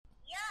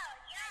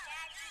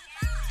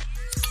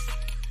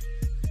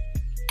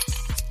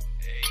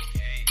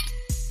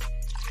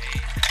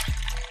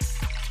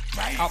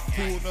I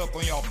pulled up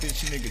on y'all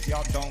bitch niggas.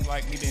 Y'all don't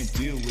like me, then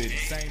deal with it.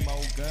 Same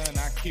old gun,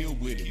 I kill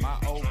with it. My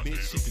old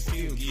bitch, she can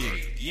still get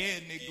it. Yeah,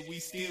 nigga, we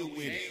still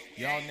with it.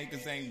 Y'all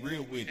niggas ain't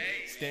real with it.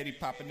 Steady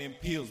popping them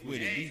pills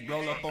with it. We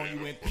roll up on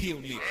you and peel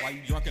it. While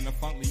you drunk in the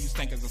funk, you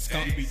stink as a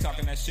skunk. You be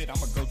talking that shit,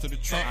 I'ma go to the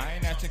trunk. I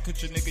ain't at your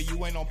coochie, nigga,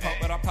 you ain't on pump,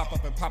 but I pop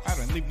up and pop out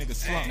and leave niggas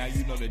slump. Now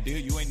you know the deal,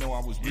 you ain't know I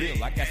was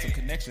real. I got some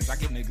connections, I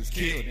get niggas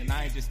killed. And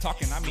I ain't just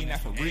talking, I mean that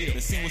for real.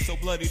 The scene was so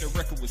bloody, the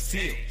record was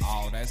sealed.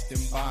 Oh, that's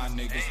them bomb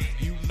niggas.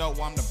 You know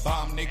I'm the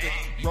bomb nigga.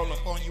 Roll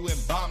up on you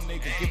and bomb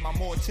niggas. Get my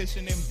more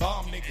attention than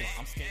bomb niggas.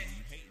 I'm scared you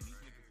hate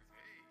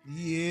these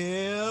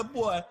niggas. Yeah,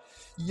 boy.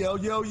 Yo.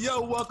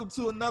 Welcome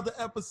to another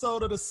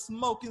episode of the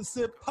Smoke and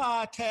Sip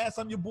Podcast.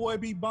 I'm your boy,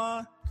 B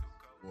Bond.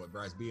 Boy,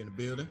 Bryce B in the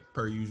building,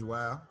 per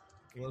usual.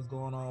 What's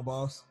going on,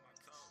 boss?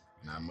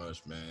 Not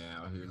much, man.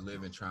 Out here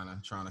living,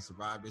 trying to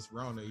survive this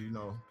Rona, you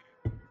know.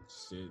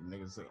 Shit,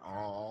 niggas are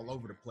all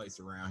over the place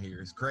around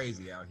here. It's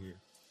crazy out here.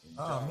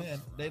 Oh,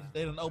 man. They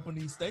done open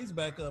these states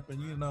back up,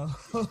 and, you know,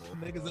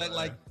 niggas act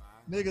like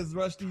niggas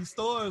rush these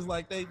stores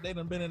like they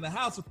done been in the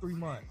house for 3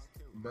 months.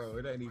 Bro,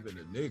 it ain't even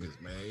the niggas,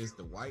 man. It's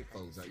the white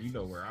folks. You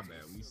know where I'm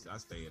at. I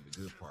stay in the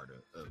good part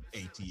of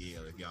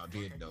ATL. If y'all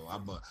didn't know,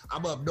 I'm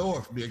up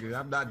north, nigga.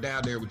 I'm not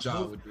down there with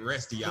y'all with the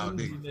rest of y'all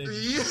niggas.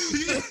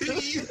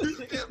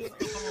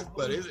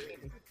 But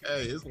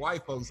it's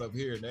white folks up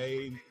here, and they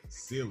ain't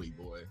silly,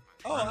 boy.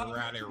 Running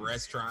around in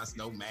restaurants,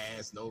 no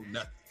masks, no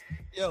nothing.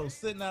 Yo,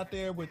 sitting out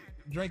there with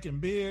drinking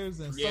beers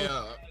and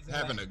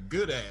having a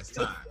good ass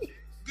time.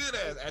 Good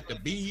ass at the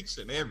beach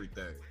and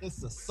everything. It's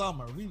the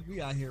summer.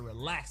 We out here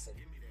relaxing.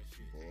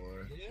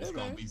 Boy, it's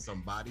gonna be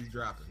some bodies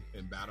dropping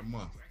in about a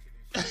month.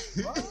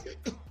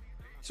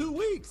 2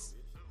 weeks.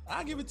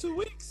 I'll give it 2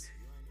 weeks.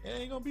 It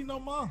ain't gonna be no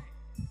more.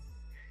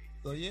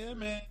 So yeah,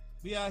 man.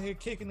 We out here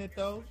kicking it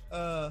though.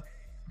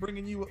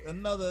 Bringing you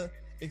another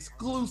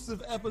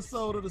exclusive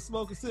episode of the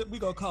Smoke and Sip. We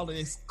gonna call it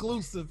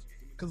exclusive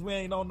because we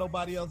ain't on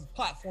nobody else's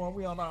platform.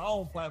 We on our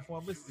own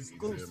platform. This is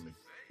exclusive.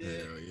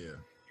 Yeah.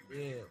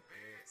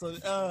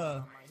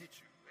 So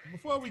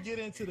before we get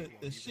into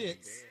the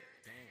shits,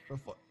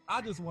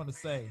 I just want to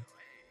say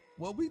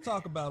what we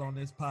talk about on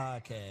this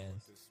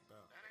podcast,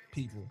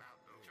 people,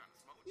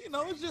 you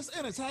know, it's just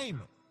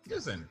entertainment.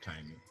 Just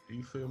entertainment. Do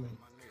you feel me?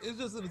 It's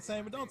just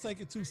entertainment. Don't take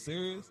it too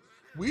serious.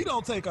 We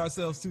don't take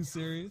ourselves too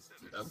serious.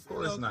 Of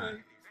course not.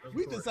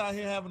 We just out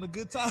here having a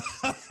good time.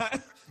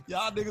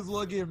 Y'all niggas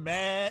will get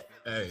mad.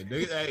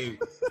 Hey,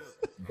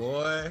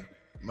 boy,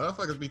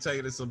 motherfuckers be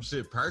taking it some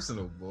shit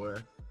personal, boy.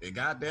 And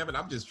goddamn it,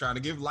 I'm just trying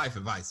to give life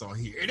advice on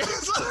here.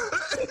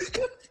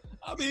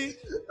 I mean,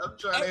 I'm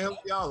trying to help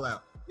y'all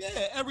out.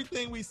 Yeah,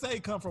 everything we say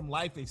come from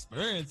life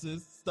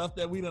experiences, stuff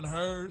that we done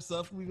heard,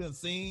 stuff we done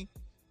seen,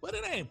 but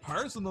it ain't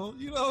personal.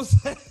 You know what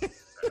I'm saying?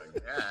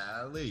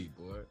 Golly,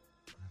 boy.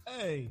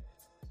 Hey,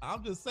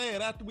 I'm just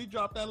saying, after we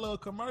dropped that little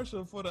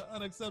commercial for the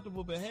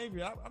unacceptable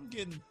behavior, I'm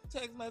getting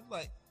text messages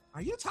like,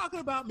 "Are you talking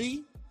about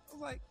me?" I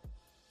was like,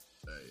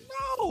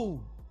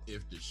 "No."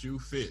 If the shoe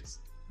fits.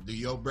 Do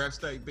your breath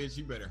stink, bitch?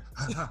 You better.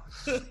 Like,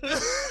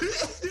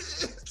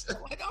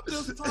 I'm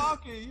just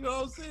talking, you know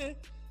what I'm saying?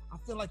 I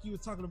feel like you were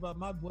talking about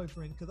my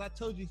boyfriend because I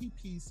told you he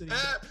pees sitting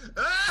there.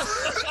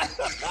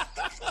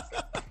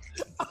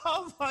 I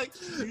was like,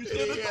 you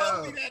should have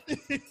told me that.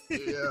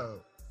 Yeah.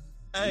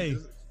 Hey,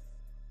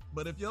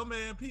 but if your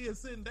man pee is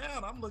sitting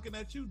down, I'm looking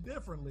at you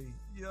differently.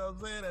 You know what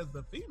I'm saying? As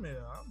the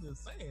female, I'm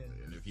just saying.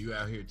 And if you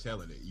out here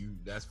telling it,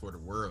 that's for the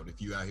world. If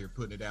you out here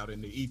putting it out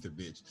in the ether,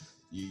 bitch.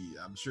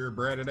 I'm sure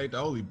Brandon ain't the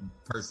only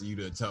person you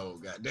done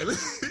told, goddammit.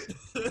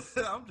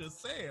 I'm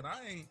just saying, I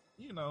ain't,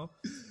 you know,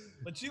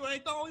 but you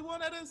ain't the only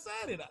one that done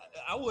said it.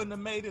 I wouldn't have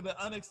made it an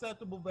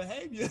unacceptable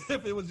behavior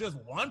if it was just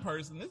one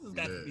person. This has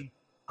got to be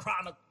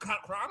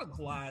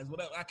chronicalized,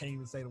 whatever. I can't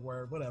even say the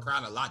word, whatever.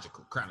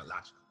 Chronological.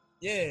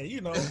 Yeah, you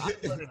know, I heard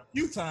it a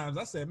few times.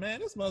 I said, man,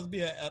 this must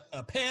be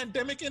a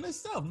pandemic in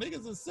itself.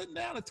 Niggas are sitting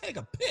down to take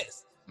a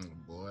piss.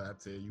 Boy, I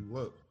tell you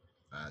what.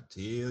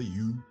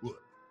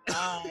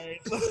 All right.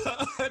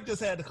 I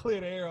just had to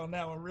clear the air on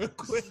that one real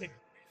quick.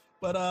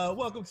 But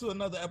welcome to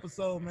another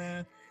episode,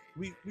 man.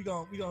 We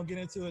gonna get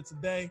into it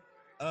today.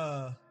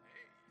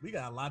 We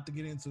got a lot to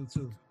get into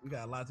too.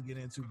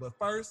 But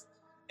first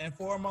and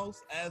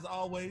foremost, as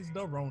always,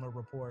 the Rona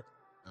report.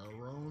 The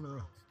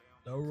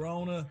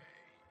Rona.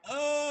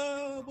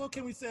 What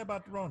can we say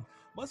about the Rona?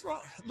 What's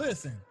wrong?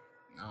 Listen.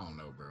 I don't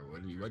know, bro.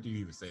 What do you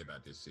even say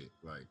about this shit?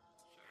 Like,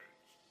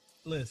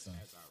 listen.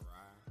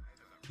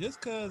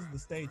 Just because the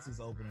states is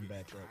opening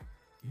back up,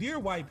 dear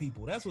white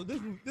people, that's what this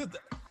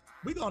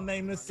we gonna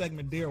name this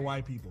segment "Dear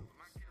White People."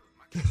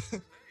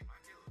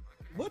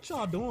 What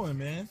y'all doing,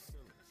 man?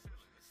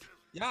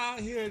 Y'all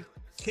out here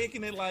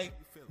kicking it like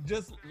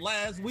just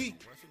last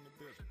week.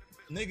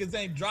 Niggas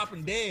ain't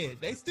dropping dead.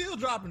 They still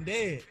dropping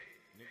dead.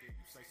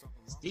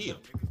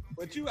 Still.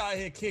 But you out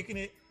here kicking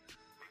it,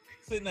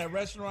 sitting at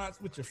restaurants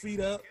with your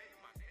feet up,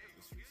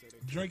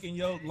 drinking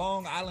your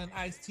Long Island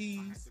iced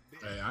teas.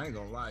 Hey, I ain't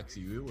gonna lie to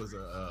you. It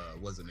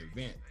was an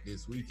event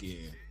this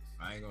weekend.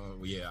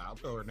 I'll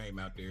throw her name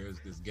out there. It's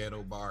this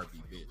Ghetto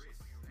Barbie bitch.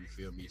 You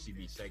feel me? She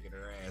be shaking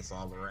her ass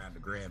all around the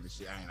gram and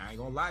shit. I ain't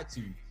gonna lie to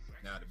you.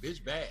 Now the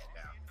bitch bad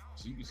now.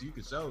 She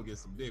could show get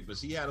some dick, but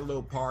she had a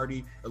little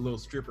party, a little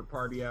stripper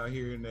party out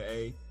here in the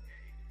A.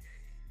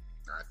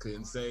 I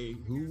couldn't say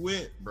who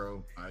went,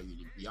 bro.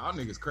 Y'all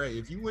niggas crazy.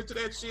 If you went to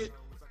that shit,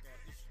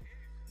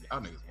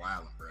 y'all niggas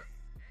wildin', bro.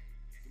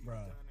 Bro,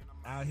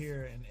 out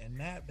here in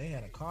Nap, they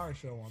had a car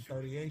show on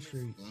 38th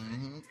Street,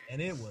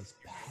 and it was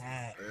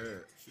packed.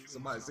 Yeah.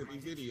 Somebody sent me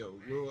video.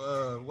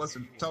 Well, what's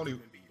her, Tony?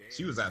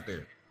 She was out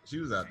there. I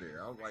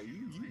was like,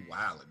 you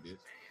wildin', bitch.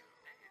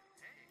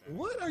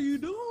 What are you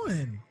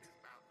doing?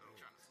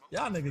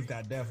 Y'all niggas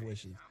got death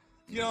wishes.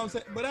 You know what I'm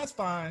saying? But that's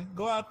fine.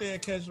 Go out there,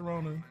 catch the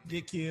Rona,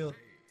 get killed.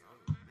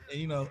 And,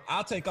 you know,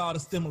 I'll take all the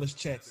stimulus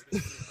checks.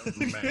 Give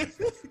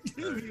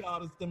me all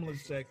the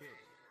stimulus checks.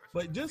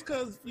 But just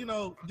because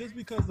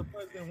the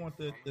president wants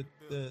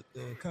the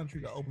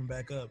country to open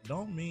back up,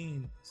 don't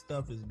mean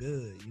stuff is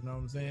good. You know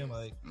what I'm saying?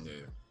 Like,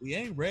 we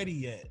ain't ready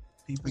yet.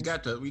 People, we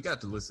got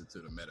to listen to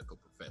the medical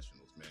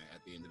professionals, man.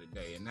 At the end of the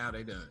day, and now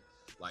they done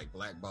like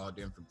blackballed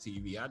them from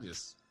TV.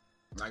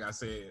 Like I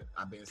said,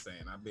 I've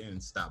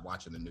been stopped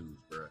watching the news,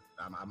 bro.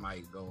 I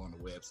might go on the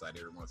website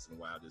every once in a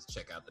while, just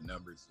check out the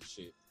numbers and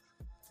shit.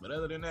 But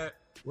other than that,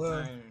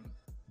 well,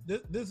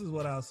 this is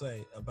what I'll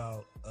say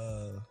about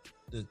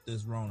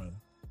this Rona.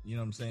 You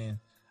know what I'm saying?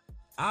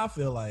 I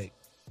feel like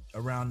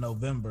around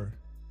November,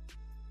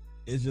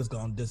 it's just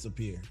gonna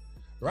disappear.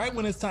 Right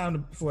when it's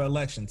time for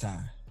election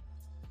time,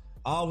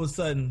 all of a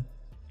sudden,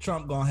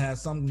 Trump gonna have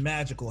something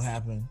magical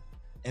happen,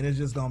 and it's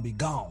just gonna be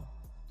gone.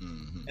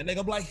 And they're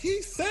gonna be like,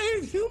 he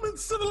saved human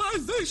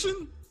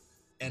civilization,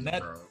 and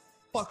that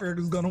fucker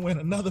is gonna win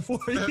another 4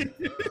 years.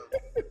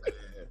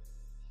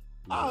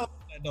 I hope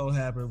that don't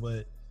happen,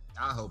 but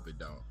I hope it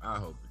don't.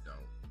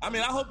 I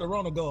mean, I hope the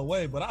Rona go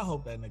away, but I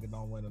hope that nigga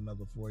don't win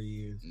another 4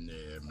 years.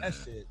 Yeah, man. That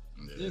shit.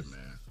 Yeah,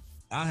 man.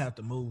 I have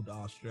to move to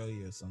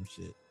Australia or some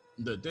shit.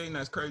 The thing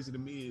that's crazy to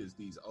me is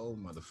these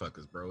old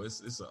motherfuckers, bro. It's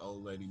an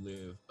old lady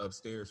live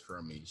upstairs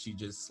from me. She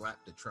just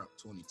slapped the Trump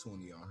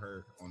 2020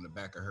 on the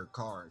back of her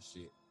car and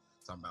shit.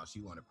 Talking about she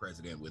want a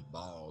president with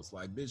balls.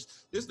 Like, bitch,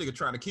 this nigga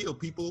trying to kill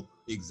people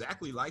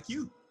exactly like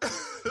you.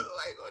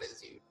 Like, what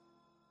is you?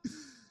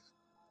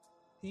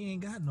 He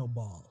ain't got no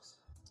balls.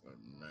 Oh,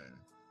 man.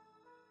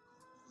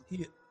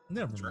 He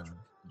never mind.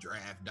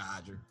 Draft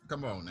dodger.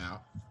 Come on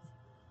now.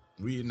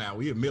 We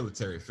a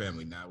military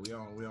family now. We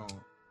don't.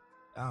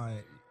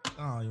 I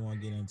don't even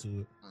want to get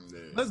into it. Yeah.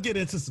 Let's get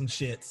into some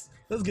shits.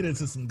 Let's get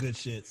into some good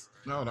shits.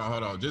 No,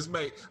 hold on.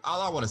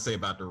 All I want to say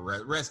about the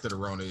rest of the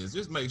Rona is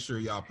just make sure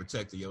y'all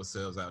protecting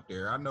yourselves out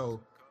there. I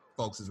know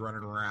folks is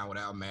running around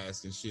without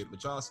masks and shit,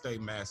 but y'all stay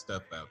masked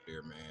up out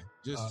there, man.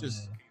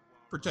 Just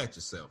protect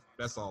yourself.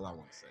 That's all I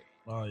want to say.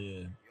 Oh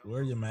yeah,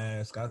 wear your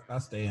mask. I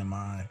stay in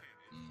mine.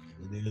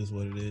 It is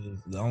what it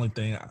is. The only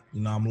thing,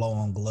 I'm low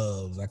on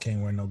gloves. I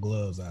can't wear no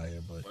gloves out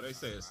here. But they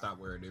say stop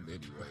wearing them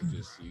anyway.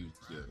 Just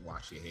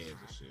wash your hands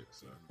and shit.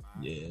 So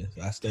yeah,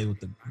 I stay with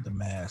the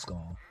mask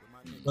on.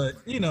 But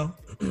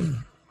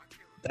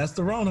that's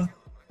the Rona.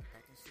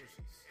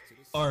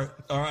 Or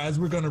as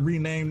we're gonna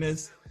rename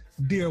this,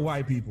 Dear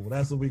White People.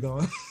 That's what we're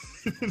going.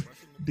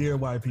 Dear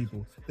White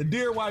People. The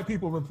Dear White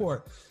People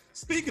report.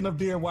 Speaking of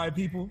Dear White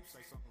People,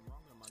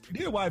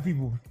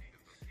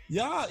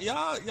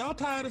 y'all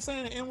tired of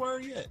saying the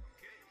N-word yet?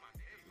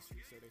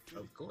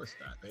 Of course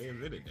not. They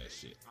invented that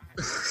shit.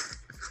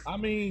 I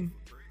mean,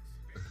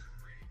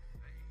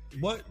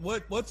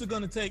 what's it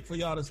gonna take for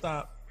y'all to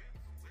stop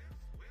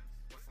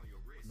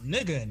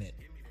nigga in it?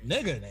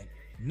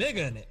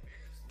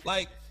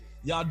 Like,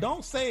 y'all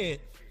don't say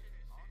it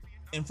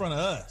in front of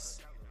us,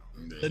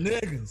 the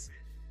niggas,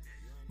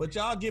 but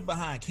y'all get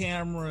behind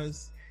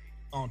cameras,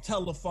 on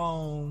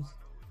telephones,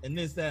 and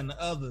this, that, and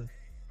the other,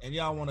 and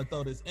y'all want to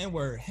throw this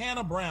N-word.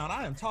 Hannah Brown,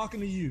 I am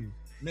talking to you.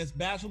 Miss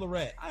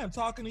Bachelorette, I am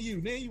talking to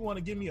you. Then you want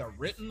to give me a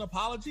written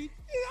apology?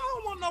 Yeah, I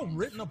don't want no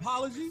written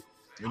apology.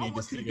 We need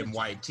to see them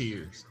white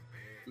tears.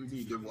 We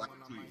need them white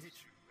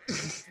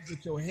tears.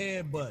 Get your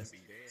head bust.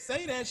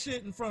 Say that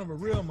shit in front of a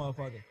real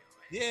motherfucker.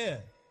 Yeah.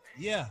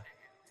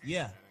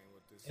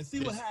 And see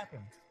what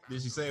happens.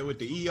 Did she say it with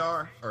the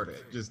ER or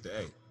just the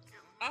A?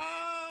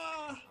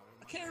 I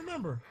can't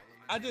remember.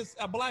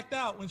 I blacked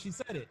out when she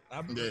said it.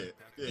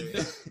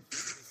 Yeah.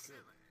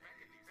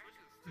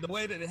 The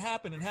way that it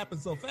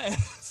happened so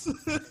fast.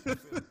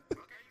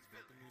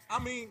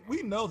 I mean,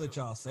 we know that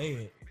y'all say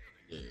it.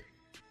 Yeah.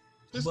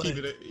 Just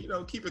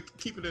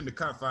keep it in the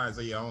confines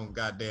of your own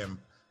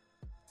goddamn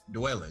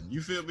dwelling.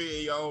 You feel me?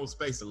 In your own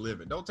space of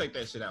living. Don't take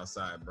that shit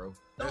outside, bro.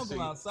 Don't go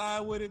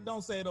outside with it.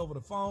 Don't say it over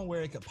the phone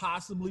where it could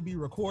possibly be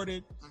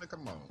recorded.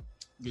 Come on.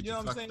 Get you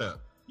fucked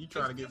up. You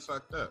trying to get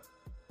fucked up.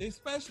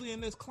 Especially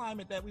in this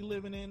climate that we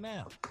living in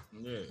now.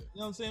 Yeah. You know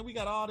what I'm saying? We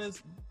got all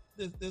this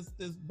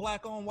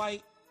black on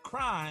white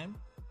crime,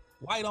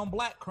 white on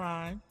black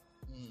crime.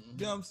 Mm-hmm.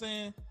 You know what I'm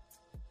saying?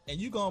 And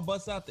you gonna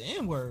bust out the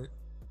N-word.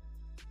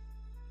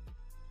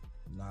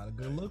 Not a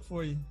good look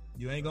for you.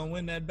 You ain't gonna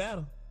win that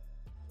battle.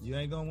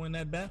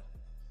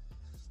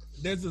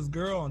 There's this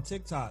girl on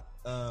TikTok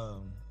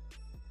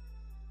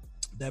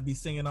that be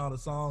singing all the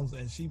songs,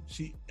 and she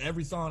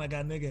every song that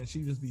got nigga, and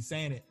she just be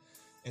saying it,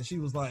 and she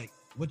was like,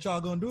 "What y'all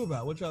gonna do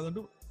about it? What y'all gonna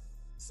do?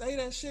 Say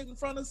that shit in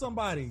front of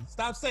somebody.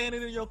 Stop saying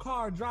it in your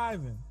car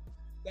driving.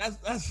 That's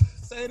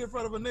say it in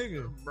front of a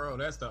nigga, bro.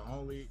 That's the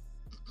only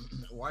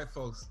white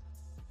folks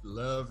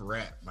love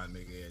rap, my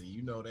nigga, and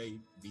you know they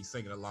be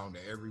singing along to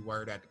every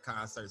word at the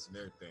concerts and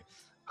everything.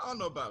 I don't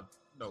know about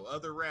no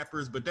other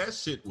rappers, but that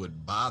shit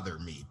would bother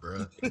me,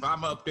 bro. If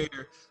I'm up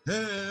there,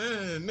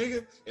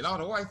 nigga, and all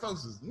the white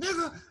folks is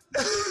nigga,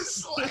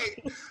 it's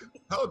like,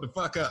 hold the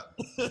fuck up.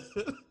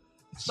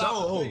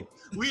 Show over.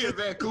 We in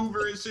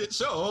Vancouver and shit.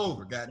 Show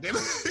over, goddamn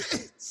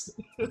it.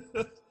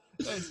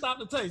 Hey, stop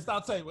the tape.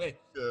 Stop tape. Wait.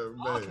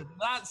 I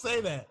cannot say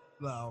that.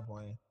 No, I'm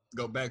playing.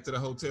 Go back to the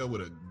hotel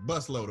with a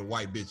busload of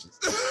white bitches.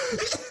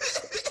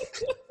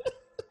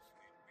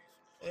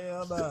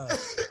 Hell no.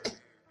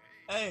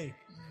 Hey,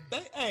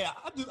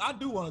 I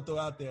do want to throw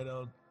out there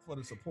though for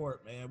the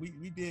support, man.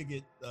 We did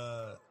get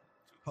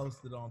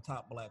posted on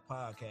Top Black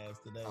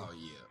Podcast today. Oh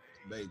yeah,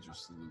 major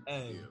salute.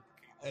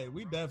 Hey,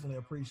 we definitely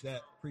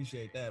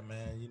appreciate that,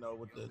 man. You know,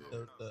 with the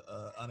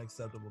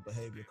unacceptable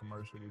behavior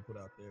commercial we put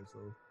out there.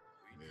 So,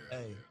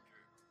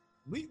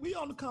 we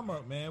on the come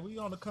up, man. We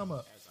on the come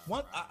up.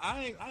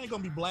 I ain't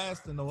gonna be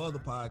blasting no other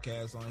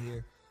podcasts on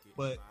here,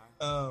 but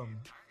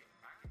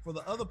for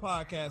the other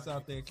podcasts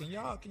out there, can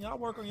y'all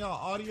work on y'all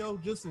audio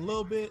just a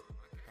little bit?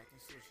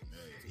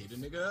 Hey, hit a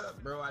nigga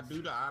up, bro.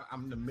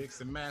 I'm the mix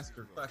and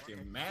master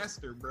fucking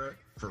master, bro.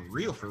 For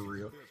real.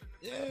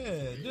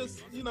 Yeah,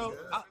 just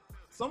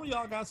some of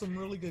y'all got some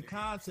really good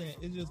content.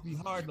 It just be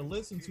hard to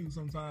listen to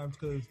sometimes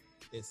because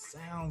it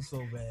sounds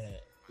so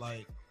bad.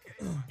 Like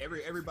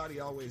everybody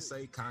always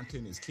say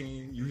content is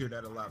king. You hear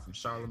that a lot from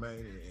Charlamagne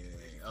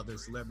and other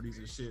celebrities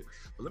and shit.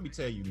 But let me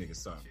tell you niggas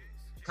something.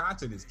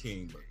 Content is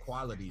king, but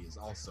quality is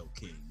also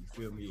king. You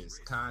feel me? It's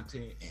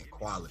content and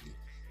quality.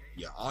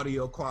 Your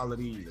audio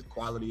quality, the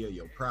quality of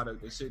your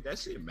product and shit, that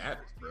shit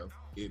matters, bro.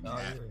 It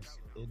matters.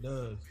 Yeah, it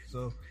does.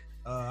 So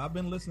I've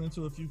been listening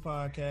to a few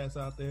podcasts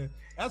out there.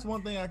 That's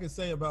one thing I can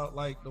say about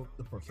like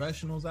the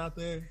professionals out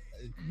there.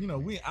 You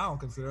know, I don't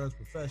consider us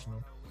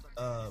professional,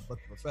 but the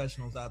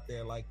professionals out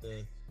there like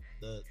the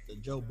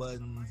Joe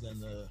Buddens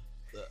and the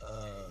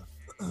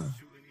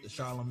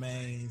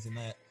Charlamagnes and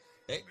that.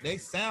 They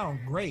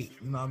sound great,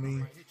 you know what I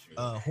mean?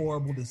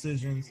 Horrible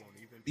Decisions.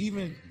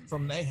 Even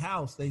from their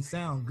house, they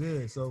sound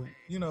good. So,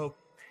 you know,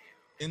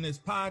 in this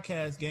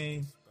podcast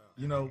game,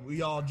 you know,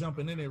 we all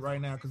jumping in it right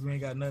now because we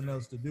ain't got nothing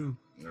else to do.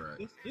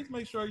 Right. Just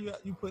make sure you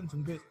putting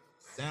some good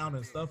sound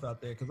and stuff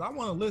out there because I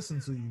want to listen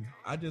to you.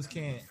 I just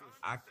can't.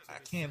 I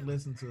can't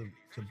listen to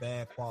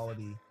bad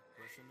quality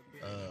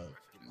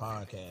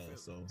podcast.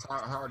 So it's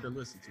hard to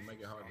listen to.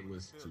 Make it hard to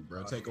listen to,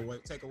 bro. Take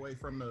away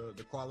from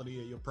the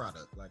quality of your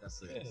product, like I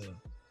said.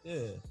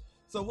 Yeah.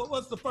 So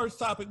what's the first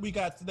topic we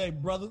got today,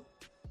 brother?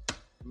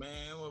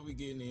 Man, what we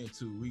getting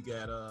into? We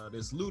got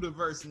this Luda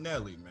versus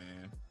Nelly,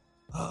 man.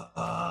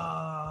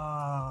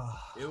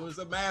 It was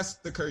a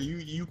massacre.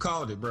 You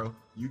called it, bro.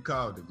 You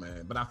called it,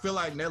 man. But I feel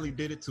like Nelly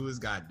did it to his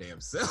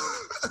goddamn self.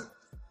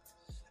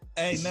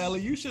 Hey,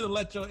 Nelly, you should have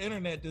let your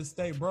internet just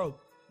stay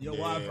broke. Your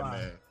Wi-Fi.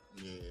 Man.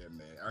 Yeah,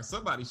 man. Or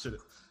somebody should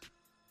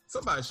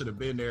have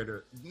been there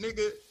to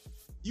nigga.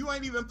 You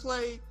ain't even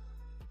played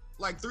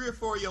like 3 or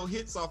 4 of your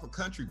hits off of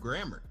Country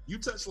Grammar. You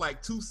touched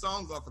like 2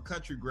 songs off of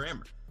Country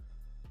Grammar.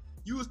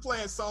 You was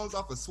playing songs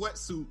off of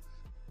Sweatsuit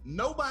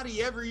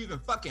nobody ever even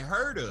fucking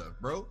heard of,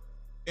 bro.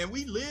 And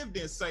we lived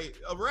in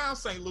around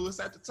St. Louis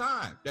at the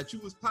time that you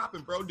was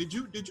popping, bro. Did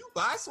you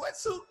buy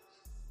Sweatsuit?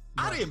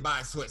 No. I didn't buy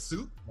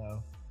Sweatsuit.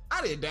 No.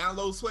 I didn't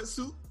download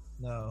Sweatsuit.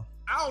 No.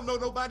 I don't know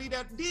nobody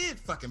that did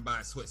fucking buy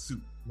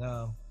Sweatsuit.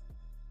 No.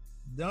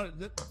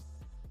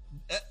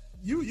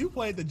 You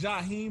played the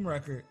Jaheim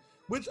record,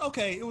 which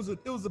okay, it was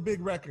a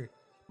big record,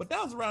 but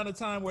that was around the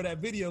time where that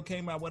video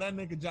came out where that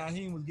nigga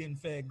Jaheim was getting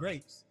fed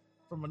grapes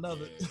from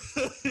another.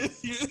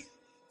 Yeah.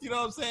 You know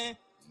what I'm saying?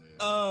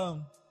 Yeah.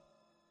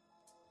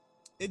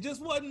 It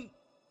just wasn't.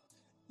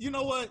 You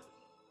know what?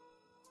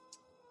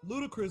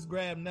 Ludacris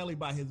grabbed Nelly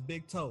by his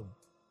big toe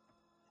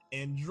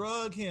and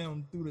drug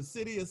him through the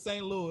city of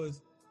St.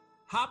 Louis,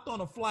 hopped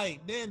on a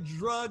flight, then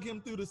drug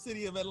him through the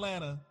city of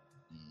Atlanta,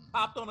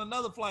 hopped on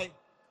another flight,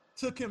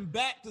 took him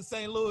back to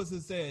St. Louis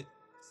and said,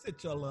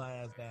 sit your little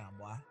ass down,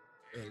 boy.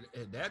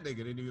 And that nigga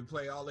didn't even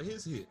play all of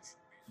his hits.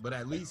 But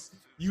at least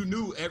you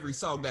knew every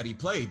song that he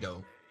played,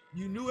 though.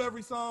 You knew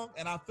every song,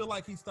 and I feel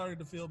like he started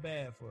to feel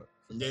bad for it.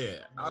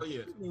 Yeah. Oh,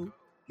 yeah.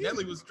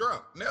 Nelly was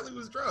drunk.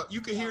 You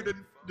could hear the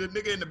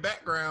nigga in the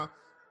background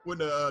when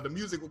the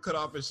music would cut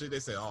off and shit. They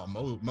say, oh,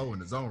 Mo in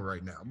the zone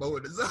right now. Mo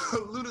in the zone.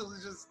 Luda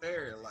was just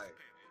staring like,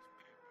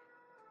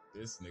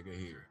 this nigga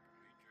here.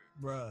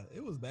 Bruh,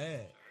 it was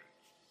bad.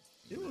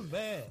 It was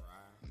bad.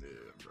 Yeah,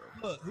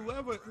 bro. Look,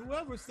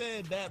 whoever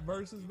said that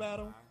versus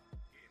battle,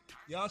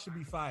 y'all should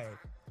be fired.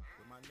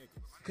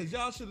 Because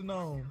y'all should have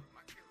known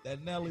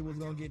that Nelly was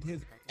going to get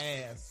his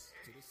ass.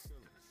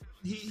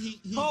 He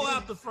pull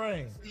out the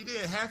frame. He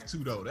didn't have to,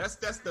 though. That's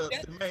the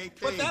main thing.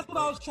 But that's what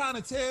I was trying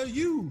to tell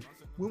you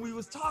when we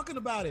was talking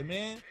about it,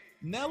 man.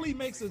 Nelly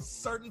makes a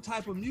certain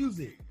type of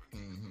music.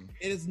 Mm-hmm.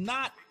 It is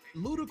not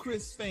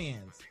Ludacris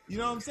fans. You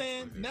know what I'm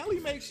saying? Nelly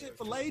makes shit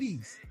for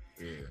ladies.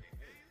 Yeah.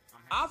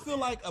 I feel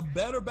like a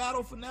better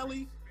battle for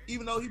Nelly,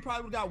 even though he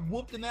probably got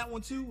whooped in that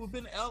one too, would have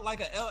been like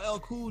a LL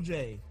Cool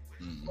J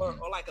or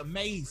like a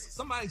Mace,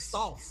 somebody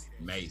soft.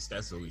 Mace,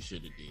 that's what he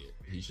should have did.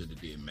 He should have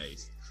did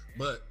Mace.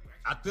 But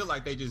I feel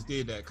like they just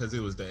did that because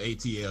it was the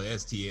ATL,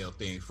 STL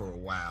thing for a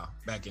while.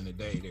 Back in the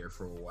day there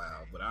for a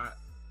while. But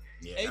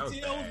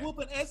ATL was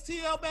whooping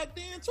STL back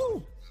then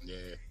too.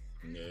 Yeah.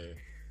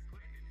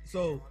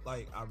 So,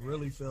 like, I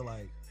really feel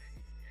like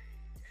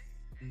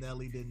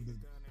Nelly didn't...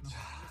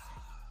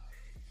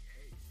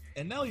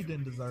 And Nelly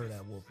didn't deserve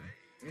that whooping.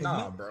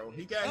 Nah, bro.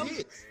 He got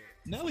hits.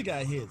 Nelly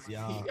got hits,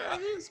 y'all. He got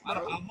hits,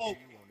 bro. I hope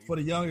for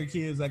the younger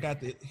kids that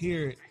got to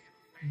hear it,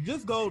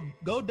 just go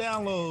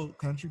download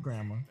Country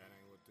Grammar.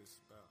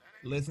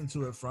 Listen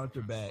to it front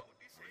to back.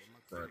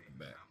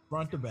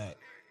 Front to back.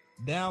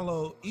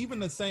 Download even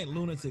the Saint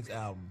Lunatics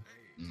album.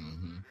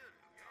 Mm-hmm.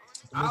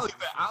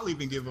 I'll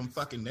even give him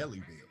fucking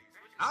Nellyville.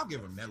 I'll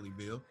give him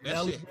Nellyville.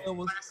 Nellyville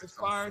was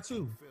fire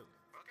too.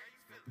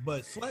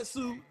 But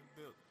Sweatsuit,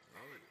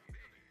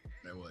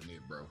 that wasn't it,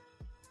 bro.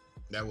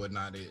 That was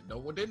not it.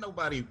 No, didn't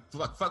nobody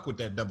fuck with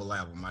that double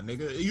album, my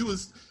nigga. He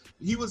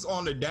was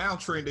on the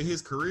downtrend of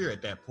his career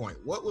at that point.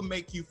 What would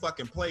make you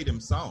fucking play them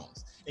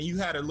songs? And you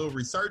had a little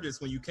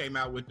resurgence when you came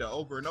out with the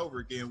Over and Over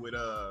Again with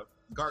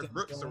Garth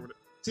Brooks or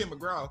Tim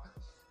McGraw.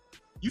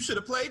 You should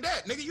have played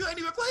that, nigga. You ain't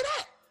even play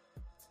that.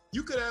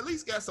 You could have at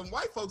least got some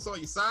white folks on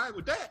your side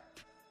with that.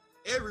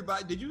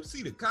 Everybody, did you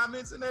see the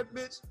comments in that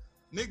bitch?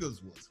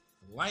 Niggas was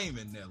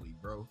flaming Nelly,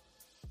 bro.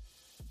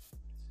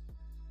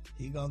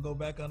 He gonna go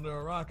back under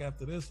a rock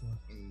after this one.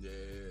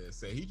 Yeah,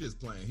 say he just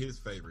playing his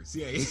favorites.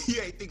 He ain't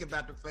thinking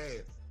about the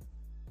fans.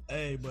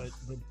 Hey, but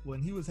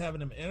when he was having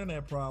them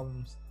internet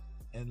problems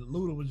and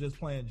Luda was just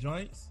playing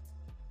joints.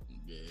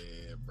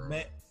 Yeah, bro.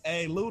 Man,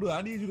 hey, Luda,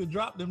 I need you to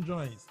drop them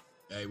joints.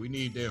 Hey, we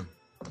need them.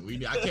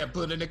 I kept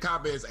putting in the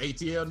comments,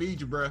 ATL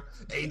need you, bro.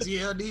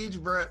 ATL need you,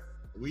 bro.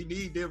 We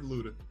need them,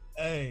 Luda.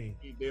 Hey,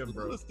 we need them,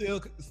 bro.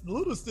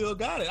 Luda still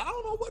got it. I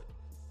don't know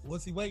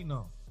what's he waiting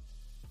on.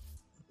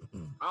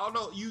 I don't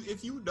know.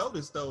 If you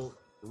notice though,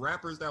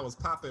 rappers that was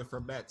popping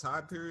from that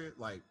time period,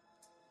 like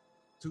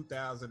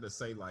 2000 to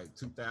say like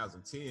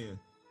 2010,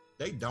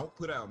 they don't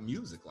put out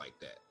music like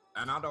that,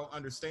 and I don't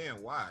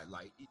understand why.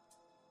 Like,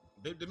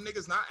 them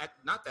niggas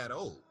not that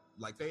old.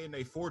 Like they in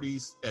their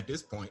 40s at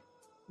this point.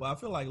 Well, I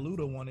feel like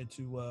Luda wanted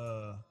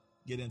to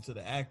get into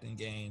the acting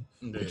game,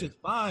 which is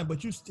fine,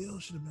 but you still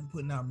should have been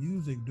putting out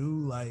music,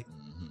 dude. Like,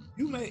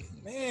 you made,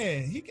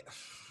 man,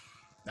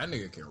 that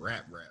nigga can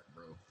rap, bro.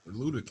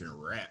 Luda can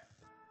rap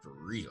for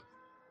real.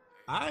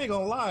 I ain't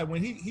gonna lie,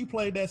 when he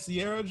played that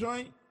Sierra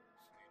joint,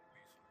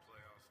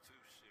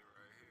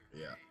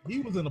 yeah, he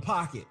was in the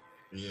pocket.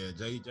 Yeah,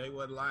 Jay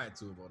wasn't lying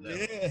to him on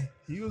that. Yeah,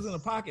 he was in the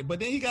pocket. But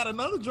then he got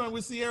another joint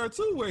with Sierra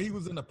too, where he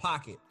was in the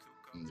pocket.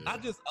 Yeah.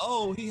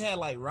 He had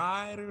like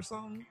Ride or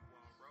something.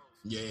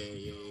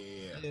 Yeah.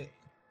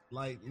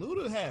 Like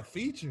Luda had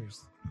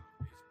features.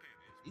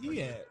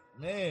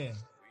 Man.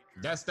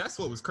 That's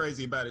what was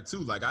crazy about it too.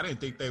 Like I didn't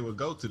think they would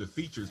go to the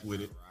features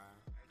with it.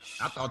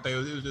 I thought it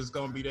was just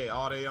gonna be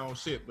all their own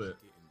shit, but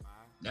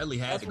Nelly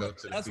had to go to the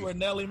feature. That's where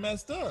Nelly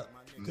messed up.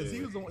 Because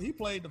he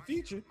played the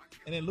feature,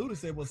 and then Luda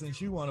said, well,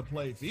 since you want to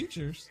play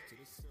features,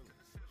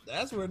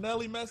 that's where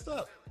Nelly messed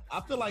up.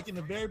 I feel like in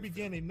the very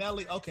beginning,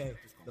 Nelly,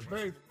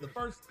 the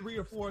first 3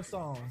 or 4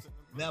 songs,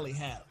 Nelly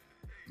had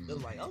them. It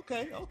was like,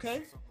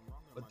 okay.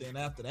 But then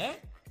after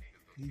that,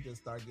 he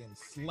just started getting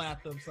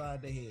slapped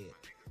upside the head.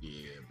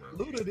 Yeah,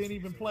 bro. Luda didn't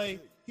even play.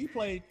 He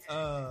played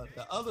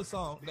the other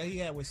song that he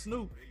had with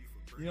Snoop.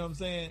 You know what I'm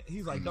saying?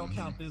 He's like, don't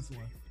count this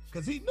one.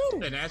 Because he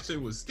knew. And that shit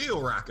was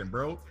still rocking,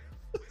 bro.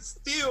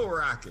 Still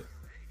rocking.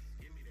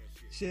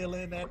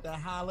 Chilling at the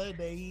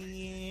Holiday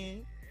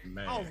Inn.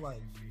 Man. I was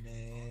like,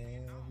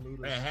 man,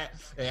 Luda.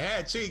 It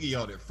had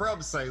Chingy on it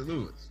from St.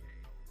 Louis.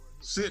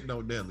 Sitting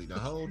on Nelly the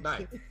whole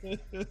night.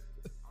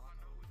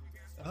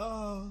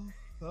 Oh,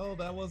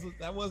 that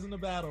wasn't a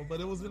battle, but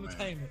it was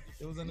entertainment.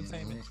 It was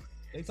entertainment.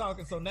 They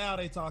talking, so now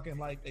they talking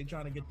like they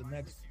trying to get the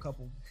next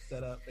couple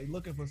set up. They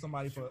looking for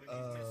somebody for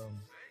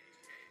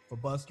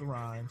Busta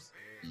Rhymes.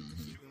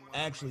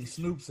 Actually,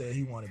 Snoop said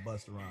he wanted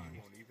Busta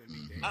Rhymes.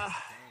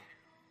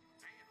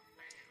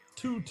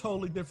 2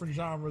 totally different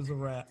genres of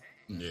rap.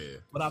 Yeah.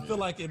 But I feel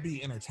like it'd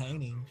be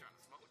entertaining.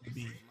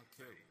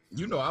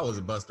 You know, I was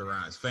a Busta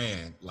Rhymes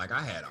fan. Like,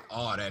 I had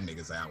all that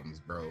nigga's albums,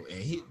 bro.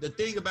 And the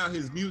thing about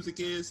his music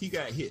is he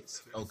got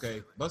hits,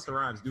 okay? Busta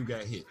Rhymes do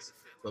got hits.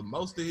 But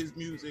most of his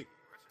music,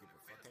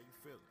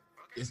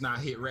 it's not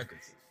hit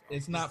records.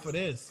 It's not for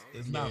this.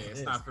 It's not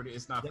for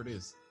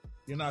this.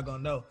 You're not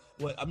going to know.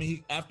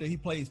 After he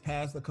plays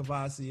past the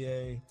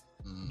Cavassier,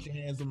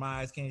 Hands Where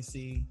My Eyes Can't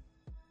See.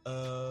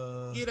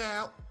 Get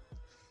out.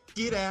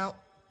 Yeah.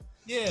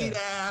 Get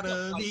out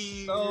of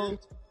here. So,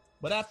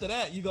 but after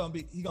that, he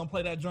gonna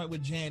play that joint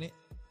with Janet.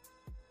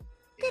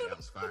 Yeah, that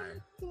was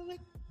fire.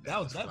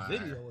 That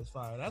video was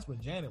fire. That's when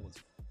Janet was.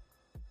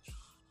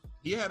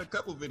 He had a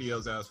couple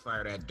videos that was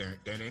fired at. I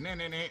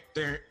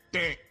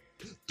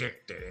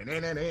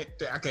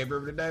can't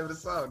remember the name of the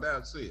song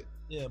now. Shit.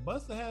 Yeah,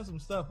 Busta has some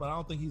stuff, but I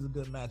don't think he's a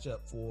good matchup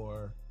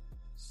for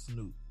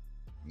Snoop.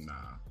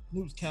 Nah.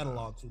 Snoop's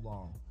catalog too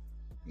long.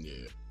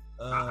 Yeah.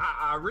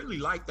 I really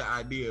like the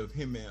idea of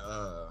him and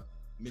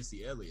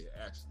Missy Elliott,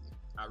 actually.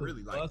 I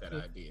really like that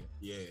idea.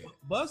 Yeah.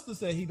 Busta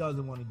said he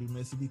doesn't want to do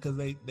Missy because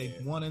they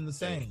one in the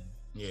same.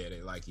 Yeah,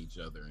 they like each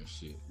other and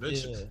shit.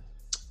 Yeah.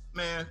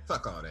 Man,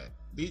 fuck all that.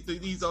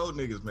 These old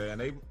niggas, man,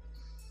 I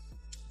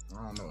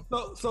don't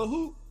know. So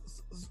who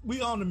we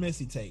on the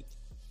Missy take?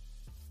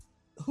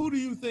 Who do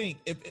you think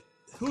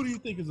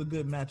is a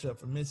good matchup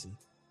for Missy?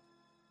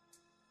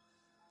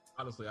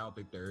 Honestly, I don't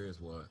think there is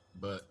one,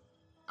 but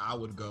I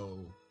would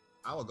go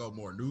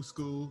more new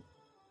school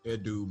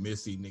and do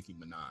Missy, Nicki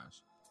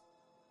Minaj.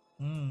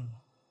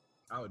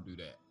 I would do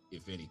that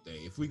if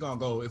anything. If we gonna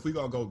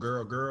go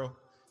girl,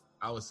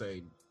 I would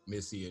say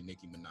Missy and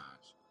Nicki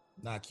Minaj.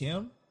 Not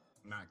Kim,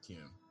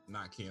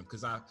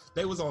 because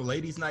they was on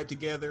Ladies Night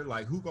together.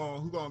 Like who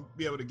gonna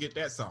be able to get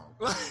that song?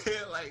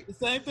 Like the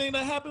same thing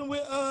that happened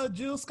with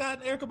Jill Scott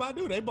and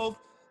Erykah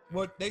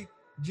Badu.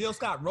 Jill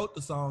Scott wrote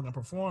the song and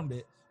performed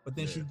it, but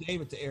then she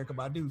gave it to Erykah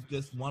Badu.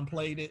 Just one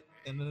played it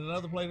and then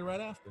another played it right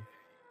after.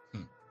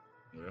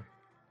 Yeah.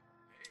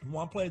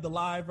 One played the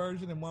live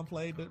version and one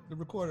played the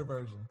recorded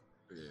version.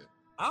 Yeah.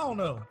 I don't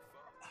know.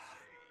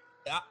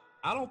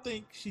 I don't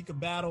think she could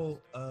battle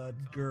a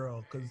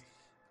girl because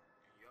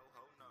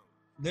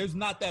there's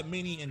not that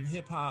many in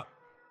hip hop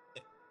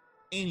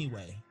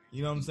anyway.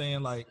 You know what I'm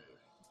saying? Like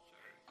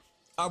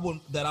I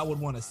would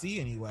want to see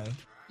anyway.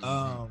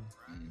 I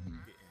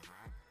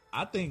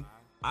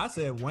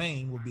said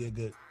Wayne would be a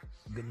good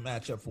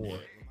matchup for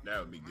it. That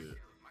would be good.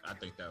 I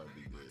think that would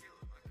be good.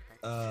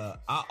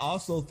 I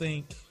also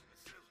think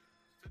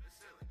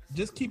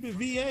just keep it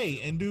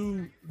VA and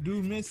do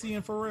Missy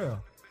and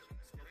Pharrell.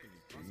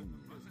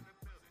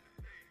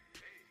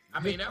 I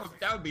mean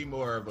that would be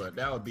more of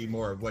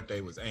what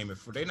they was aiming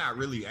for. They're not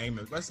really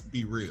aiming. Let's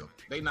be real.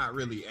 They're not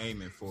really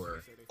aiming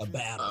for a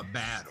battle.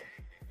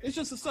 It's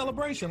just a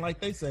celebration, like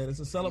they said. It's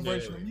a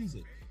celebration of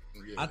music.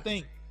 Yeah. I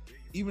think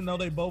even though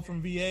they both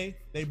from VA,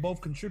 they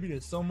both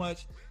contributed so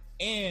much.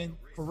 And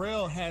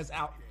Pharrell has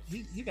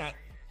he got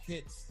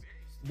hits,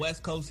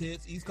 West Coast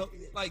hits, East Coast.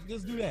 Like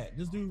just do that.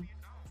 Just do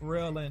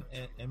Pharrell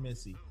and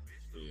Missy.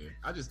 Yeah,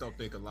 I just don't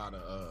think a lot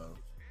of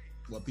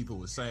what people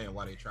were saying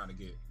why they trying to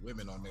get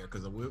women on there,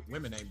 because the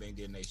women ain't been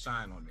getting their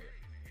shine on there.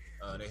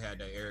 They had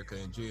that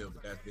Erykah and Jill,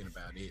 but that's been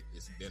about it.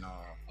 It's been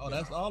all.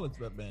 That's all it's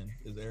been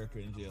is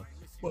Erykah and Jill.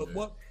 But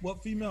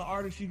what female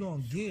artist you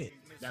gonna get?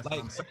 That's what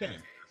I'm saying. Okay.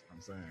 That's what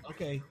I'm saying.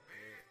 Okay,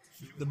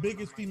 the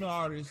biggest female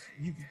artist,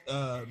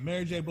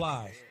 Mary J.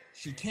 Blige.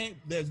 She can't.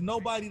 There's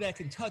nobody that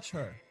can touch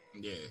her.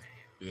 Yeah.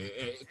 Yeah,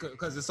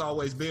 because it's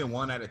always been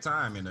one at a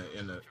time in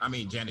the. I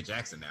mean, Janet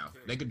Jackson now.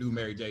 They could do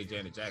Mary J.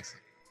 Janet Jackson.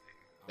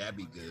 That'd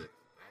be good.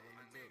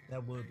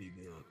 That would be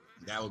good.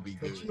 That would be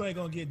good. But you ain't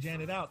gonna get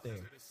Janet out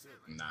there.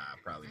 Nah,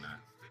 probably not.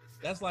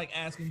 That's like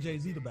asking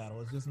Jay-Z to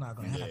battle. It's just not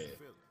gonna happen.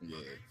 Yeah.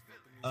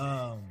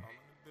 I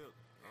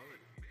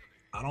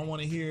don't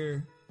want to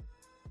hear.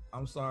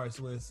 I'm sorry,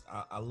 Swiss.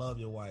 I love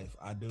your wife.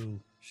 I do.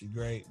 She's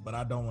great, but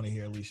I don't want to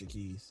hear Alicia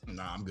Keys.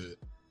 Nah, I'm good.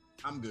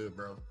 I'm good,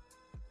 bro.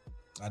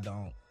 I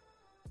don't.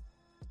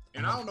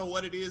 And I don't know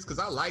what it is, because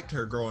I liked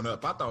her growing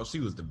up. I thought she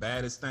was the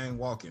baddest thing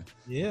walking.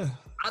 Yeah.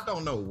 I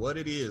don't know what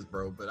it is,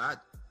 bro, but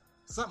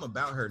something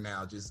about her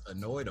now just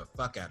annoyed the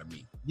fuck out of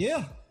me.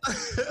 Yeah.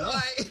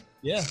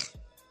 Yeah.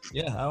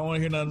 I don't want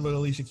to hear nothing but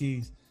Alicia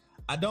Keys.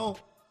 I don't,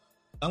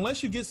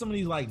 unless you get some of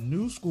these like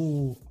new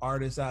school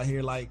artists out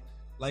here, like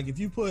if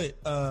you put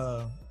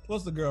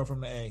what's the girl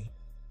from the A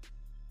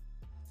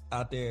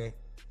out there?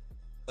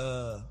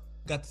 Got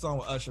the song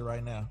with Usher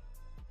right now.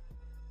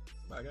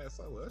 I got a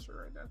song with Usher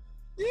right now.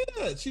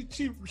 Yeah, she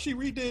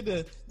redid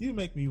the "You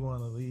Make Me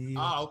Wanna Leave."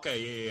 Oh,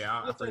 okay,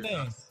 yeah. What's her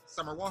name?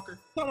 Summer Walker.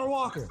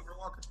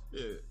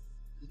 Yeah.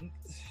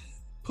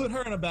 Put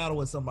her in a battle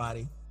with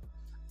somebody,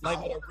 like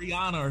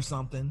Rihanna or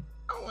something.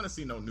 I don't want to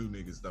see no new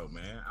niggas though,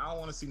 man. I don't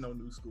want to see no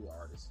new school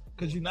artists.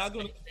 Because you're not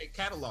gonna. Their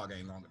catalog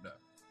ain't long enough.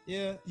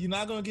 Yeah, you're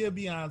not gonna get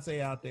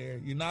Beyonce out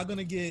there. You're not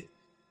gonna get.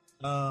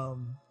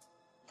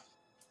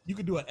 You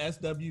could do an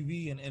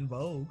SWV and En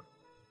Vogue.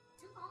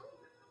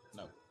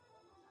 No.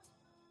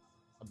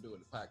 I'm doing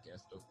the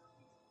podcast though.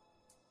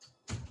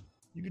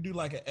 You could do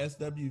like a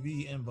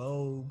SWV En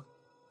Vogue.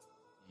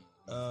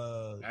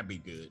 That'd be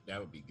good. That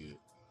would be good.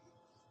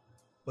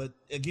 But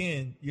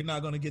again, you're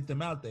not going to get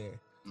them out there.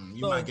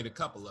 You might get a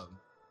couple of them.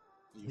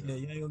 Yeah,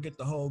 you ain't gonna get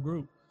the whole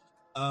group.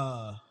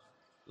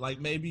 Like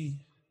maybe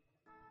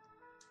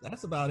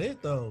that's about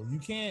it though. You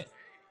can't.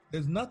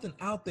 There's nothing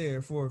out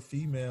there for a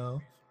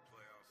female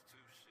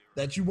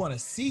that you want to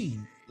see.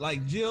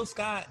 Like Jill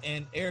Scott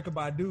and Erykah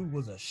Badu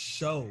was a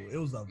show. It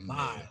was a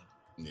vibe.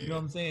 Yeah. You know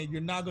what I'm saying?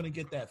 You're not gonna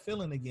get that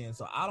feeling again.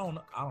 So I don't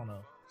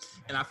know.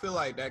 And I feel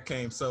like that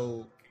came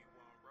so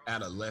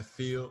out of left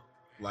field.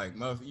 Like,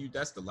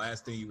 that's the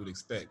last thing you would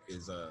expect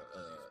is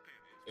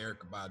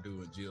Erykah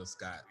Badu and Jill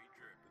Scott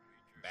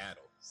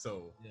battle.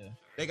 So Yeah.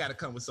 they got to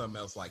come with something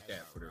else like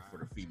that for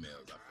the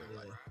females. I feel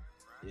like.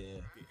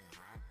 Yeah.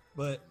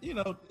 But you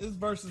know, this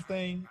versus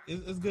thing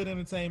is good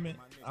entertainment.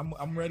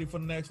 I'm ready for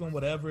the next one,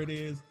 whatever it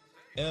is.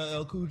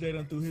 LL Cool J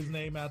done threw his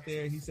name out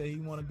there. He said he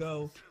want to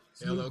go.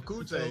 LL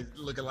Cool J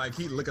looking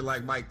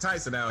like Mike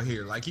Tyson out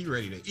here, like he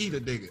ready to eat a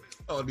nigga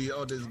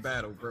on this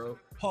battle, bro.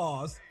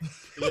 Pause.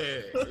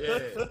 Yeah.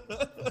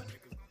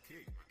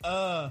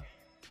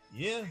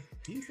 Yeah.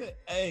 He said,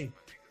 "Hey,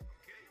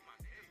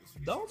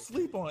 don't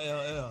sleep on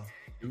LL.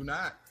 Do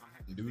not.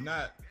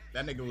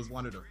 That nigga was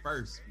one of the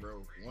first,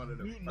 bro. One of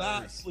the Do first.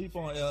 not sleep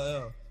on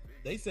LL."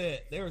 They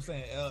were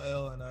saying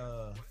LL and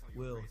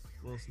Will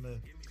Smith.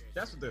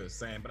 That's what they were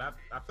saying, but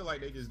I feel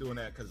like they just doing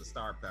that because of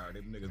star power.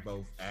 Them niggas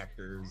both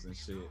actors and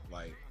shit.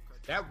 Like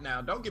that.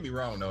 Now, don't get me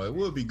wrong though, it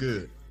would be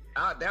good.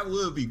 That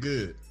would be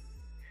good.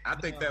 I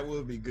think that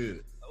would be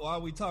good. Why are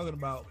we talking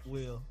about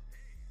Will?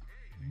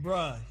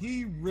 Bruh,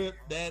 he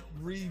ripped that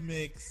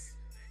remix.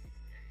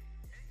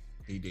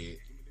 He did.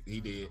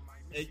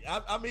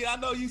 I mean, I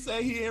know you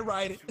say he didn't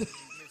write it.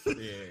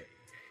 Yeah.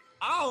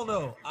 I don't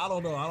know. I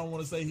don't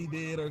want to say he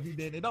did or he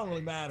didn't. It don't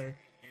really matter.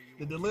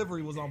 The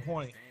delivery was on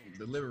point.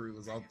 Delivery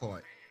was on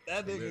point.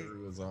 That nigga,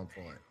 Delivery was on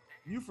point.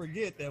 you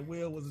forget that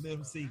Will was an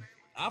MC.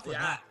 I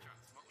forgot. Yeah,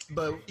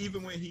 but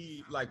even when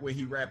he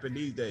rapping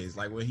these days,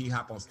 like when he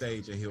hop on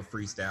stage and he'll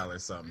freestyle or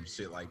something,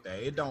 shit like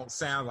that, it don't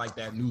sound like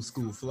that new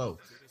school flow.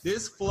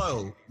 This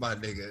flow, my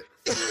nigga,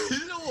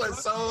 it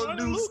was so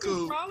new Lucas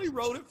school. probably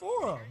wrote it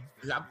for him.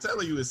 I'm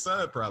telling you, his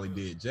son probably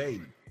did.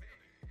 Jaden.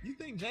 You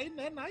think Jaden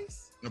that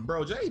nice?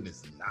 Bro, Jaden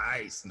is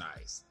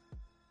nice.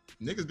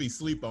 Niggas be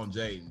sleep on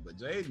Jaden, but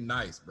Jaden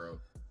nice, bro.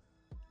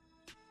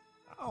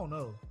 I don't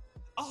know.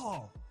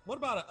 Oh, what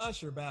about an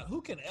Usher battle?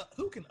 Who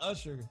can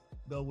Usher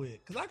go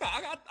with? Cause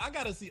I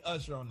gotta see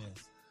Usher on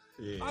this.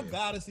 Yeah. I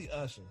gotta see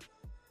Usher.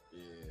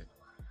 Yeah.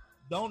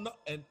 Don't know.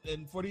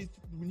 And for these,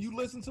 when you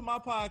listen to my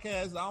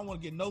podcast, I don't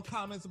want to get no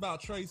comments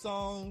about Trey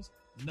Songz.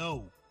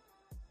 No.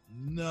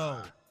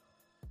 Nah.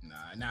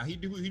 Now he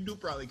do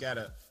probably got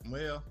a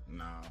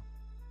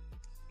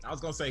I was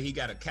gonna say he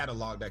got a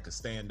catalog that could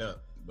stand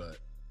up, but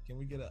Can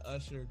we get an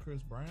Usher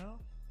Chris Brown?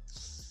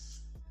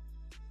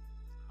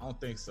 I don't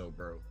think so,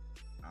 bro.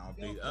 I don't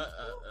think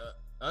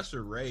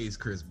Usher raised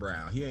Chris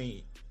Brown.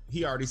 He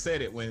already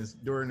said it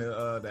during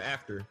the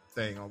after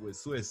thing on with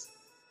Swiss.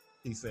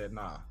 He said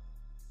nah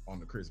on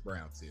the Chris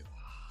Brown tip.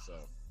 So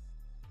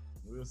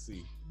we'll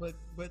see. But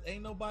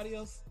ain't nobody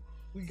else.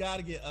 We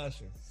gotta get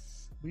Usher.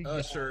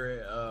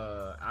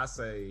 I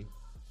say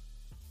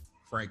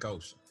Frank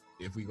Ocean.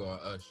 If we go on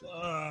Usher,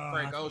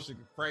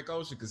 Frank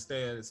Ocean could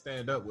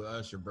stand up with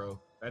Usher, bro.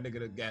 That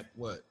nigga done got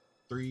what?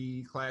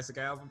 3 classic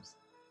albums?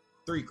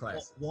 3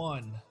 classic.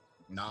 One.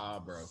 Nah,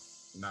 bro.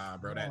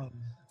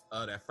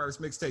 That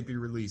first mixtape he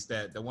released,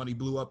 the one he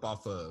blew up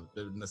off of,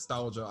 the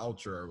Nostalgia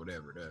Ultra or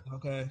whatever.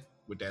 Okay.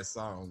 With that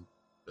song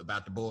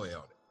about the boy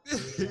on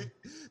it. Yeah.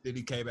 Then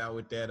he came out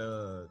with that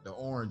the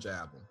Orange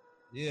album.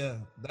 Yeah,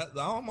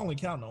 I'm only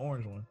counting the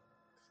Orange one.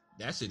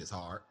 That shit is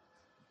hard.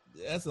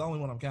 That's the only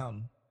one I'm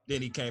counting.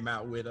 Then he came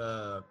out with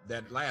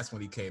that last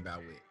one he came out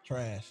with.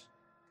 Trash.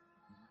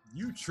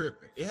 You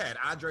tripping. It had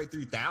Andre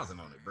 3000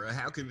 on it, bro.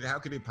 How could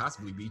it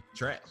possibly be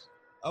trash?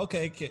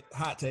 Okay,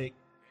 hot take.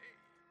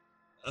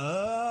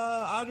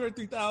 Andre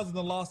 3000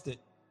 lost it.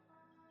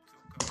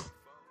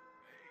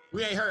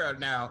 We ain't heard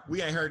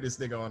this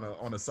nigga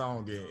on a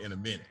song in a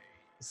minute.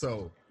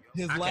 So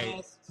his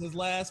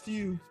last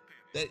few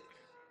that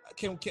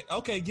can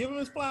give him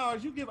his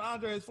flowers. You give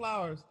Andre his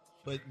flowers,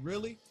 but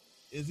really,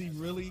 is he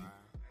really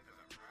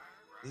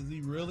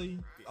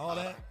all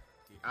that?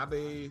 I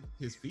mean,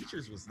 his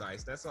features was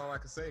nice. That's all I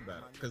can say about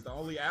it. Because the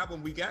only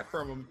album we got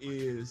from him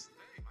is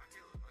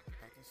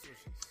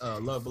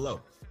Love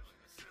Below.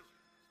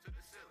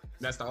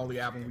 That's the only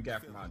album we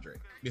got from Andre,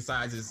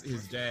 besides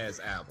his jazz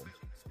album.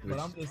 But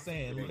I'm just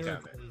saying,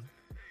 lyrically,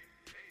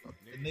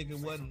 the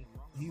nigga wasn't.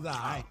 He's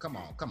alright. Oh, come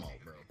on,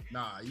 bro.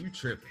 Nah, you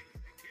tripping.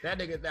 That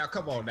nigga, now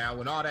come on now.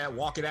 When all that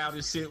walking out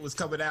and shit was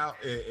coming out,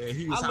 and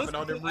he was hopping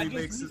on them remixes.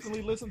 I just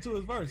recently listened to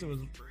his verse. It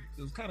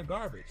was kind of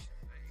garbage.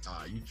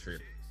 Ah, you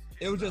tripping.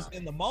 It was just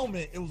in the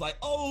moment. It was like,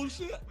 oh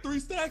shit, 3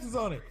 Stacks is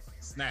on it.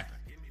 Snapping.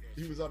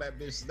 He was on that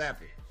bitch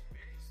snapping.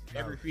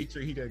 Every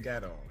feature he done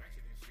got on.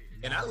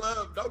 And I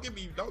love. Don't get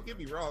me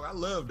wrong. I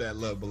love that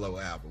Love Below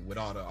album with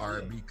all the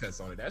R&B cuts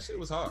on it. That shit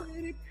was hard.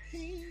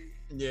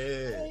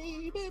 Yeah.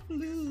 Baby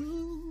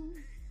blue.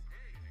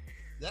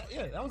 That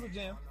was a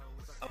jam.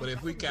 But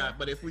if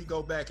we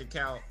go back and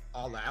count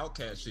all the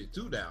Outkast shit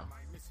too down,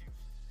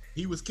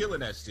 he was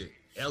killing that shit.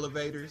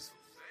 Elevators.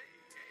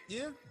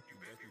 Yeah.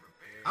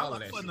 All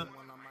of that shit.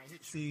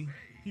 See,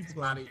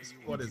 people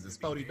what is this?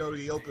 Spody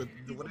Dodie Yoka,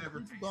 whatever.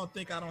 People gonna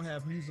think I don't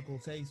have musical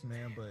taste,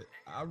 man, but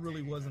I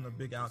really wasn't a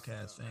big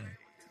Outkast fan.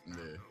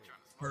 Yeah.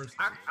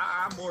 Personally.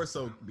 I more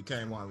so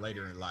became one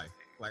later in life.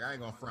 Like I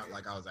ain't gonna front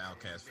like I was an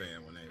Outkast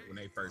fan when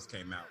they first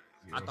came out.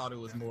 I thought it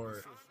was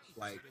more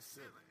like,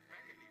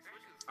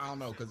 I don't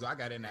know, because I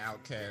got into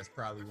Outkast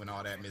probably when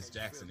all that Miss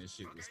Jackson and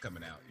shit was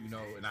coming out,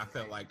 and I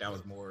felt like that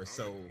was more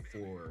so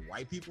for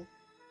white people.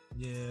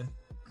 Yeah.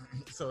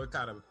 So it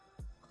kind of,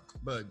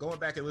 but going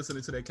back and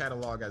listening to their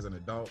catalog as an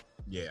adult,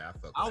 yeah, I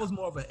fuck. I was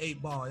more of an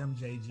 8-Ball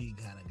MJG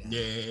kind of guy.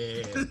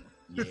 Yeah,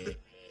 yeah.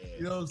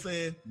 You know what I'm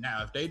saying?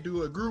 Now, if they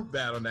do a group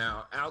battle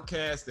now,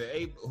 Outkast and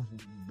 8,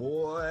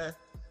 boy,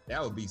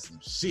 that would be some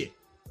shit.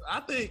 I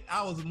think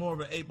I was more of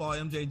an 8-Ball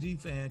MJG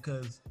fan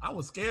because I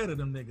was scared of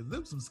them niggas.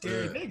 Them some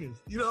scary niggas.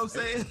 You know what I'm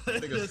saying?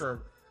 Niggas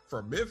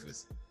from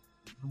Memphis.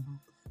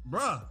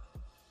 Bruh,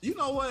 you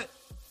know what?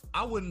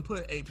 I wouldn't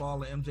put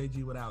 8-Ball and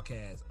MJG with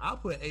Outkast. I'll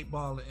put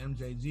 8-Ball and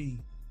MJG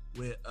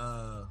with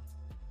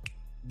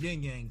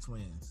Yin Yang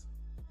Twins.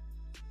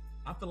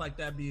 I feel like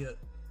that'd be a.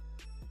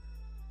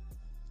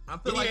 I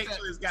feel like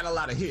it's got a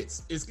lot of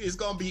hits. It's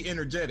gonna be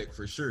energetic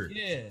for sure.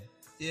 Yeah,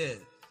 yeah.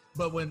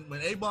 But when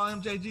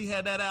 8-Ball MJG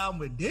had that album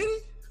with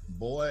Diddy,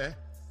 boy,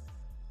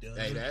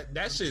 hey,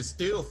 that shit's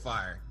still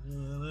fire.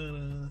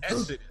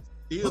 That shit is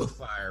still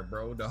fire,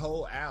 bro. The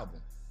whole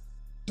album.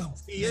 Don't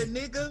see a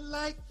nigga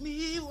like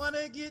me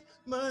wanna get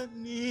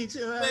money.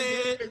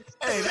 Hey,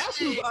 that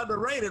shit's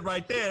underrated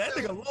right there. That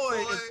nigga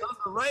Lloyd is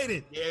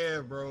underrated.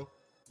 Yeah, bro.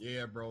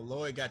 Yeah, bro.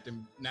 Lloyd got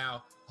them.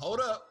 Now, hold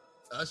up.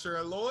 Usher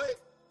and Lloyd,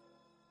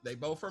 they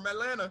both from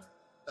Atlanta.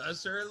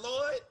 Usher and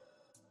Lloyd.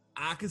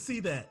 I can see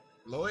that.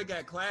 Lloyd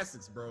got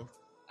classics, bro.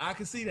 I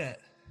can see that.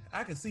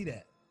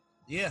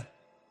 Yeah.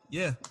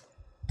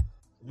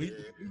 We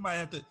might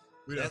have to.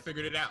 We done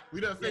figured it out.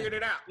 We done figured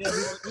it out. Yeah,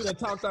 we done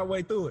talked our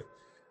way through it.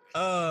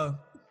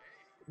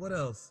 What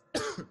else?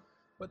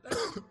 But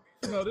that,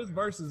 this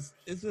versus,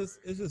 it's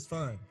just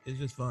fun. It's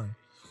just fun.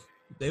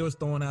 They was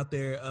throwing out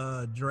there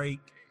Drake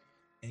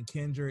and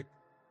Kendrick.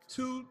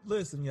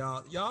 Listen,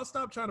 y'all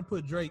stop trying to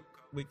put Drake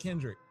with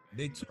Kendrick.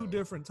 They two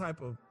different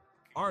type of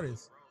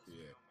artists.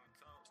 Yeah.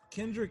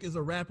 Kendrick is a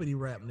rapidy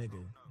rap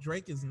nigga.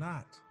 Drake is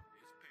not.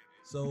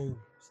 So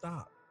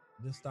stop.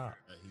 Just stop.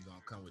 He gonna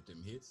come with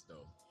them hits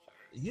though.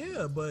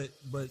 Yeah, but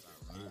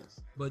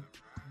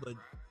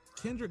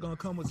Kendrick gonna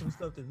come with some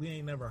stuff that we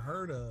ain't never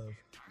heard of.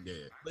 Yeah.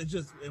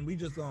 We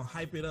just gonna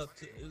hype it up.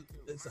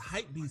 It's a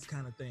hype beast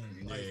kind of thing.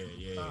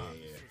 Yeah.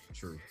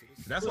 True.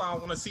 That's why I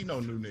don't want to see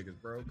no new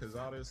niggas, bro. Cause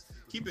all this,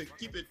 keep it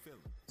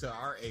to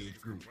our age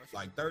group,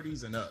 like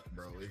 30s and up,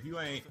 bro. If you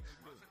ain't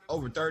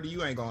over 30,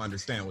 you ain't gonna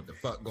understand what the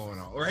fuck going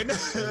on right now.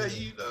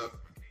 You know.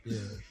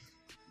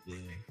 Yeah.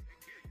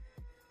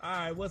 All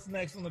right, what's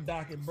next on the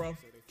docket, bro?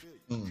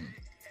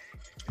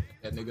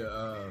 That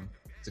nigga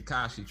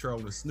Tekashi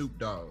trolling Snoop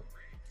Dogg.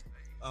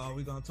 Oh,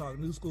 we gonna talk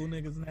new school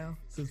niggas now?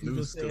 Since we New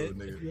just school said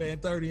niggas. if you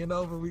ain't 30 and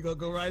over, we gonna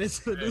go right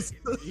into the new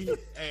school.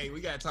 Hey, we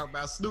gotta talk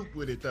about Snoop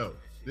with it though.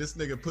 This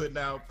nigga putting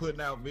out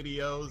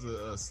videos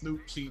of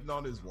Snoop cheating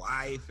on his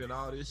wife and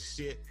all this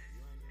shit.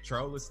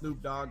 Trolling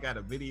Snoop Dogg got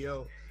a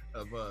video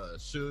of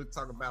Suge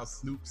talking about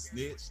Snoop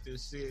snitched and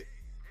shit.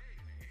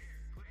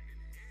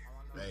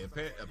 Hey,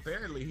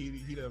 apparently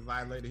he done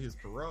violated his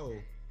parole.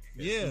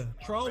 Yeah,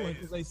 trolling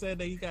because they said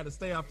that he got to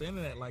stay off the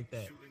internet like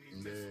that.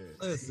 Yeah.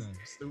 Listen,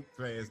 Snoop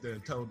fans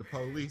done told the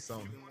police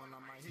on him.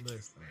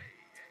 Listen,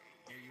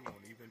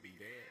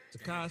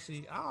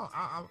 Tekashi,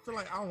 I feel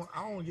like I don't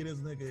want to get this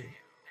nigga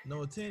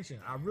no attention.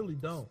 I really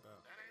don't,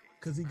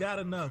 cause he got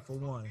enough for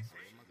one.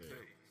 Yeah.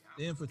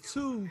 Then for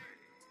two,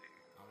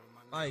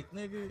 like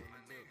nigga,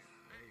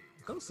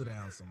 go sit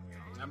down somewhere.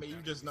 Dude. I mean, you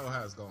just know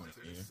how it's going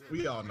to end.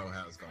 We all know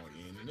how it's going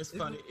to end, and it's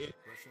funny.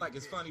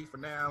 It's funny for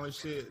now and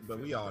shit, but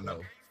we all know.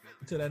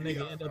 Until that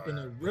nigga end up in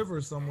a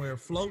river somewhere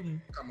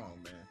floating. Come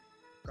on, man.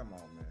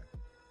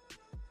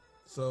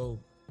 So,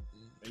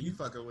 and you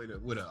fucking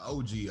with an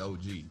OG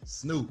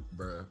Snoop,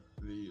 bro,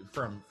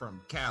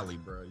 from Cali,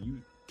 bro.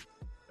 You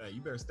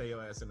better stay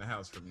your ass in the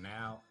house from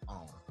now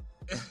on.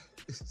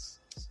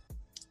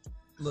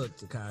 Look,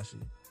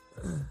 Tekashi,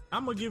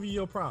 I'm gonna give you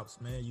your props,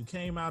 man. You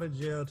came out of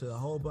jail to a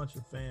whole bunch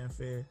of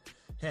fanfare,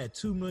 had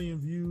 2 million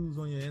views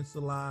on your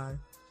Insta Live.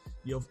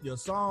 Your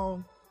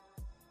song,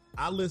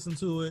 I listened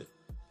to it.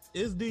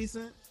 It's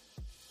decent.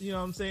 You know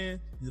what I'm saying?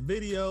 The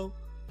video,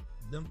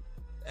 them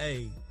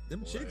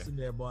chicks in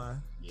there, boy.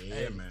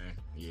 Yeah,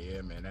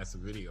 man. That's a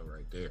video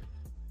right there.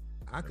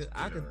 I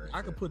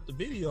could put the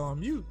video on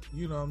mute.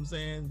 You know what I'm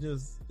saying?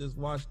 Just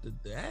watch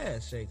the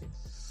ass shaking.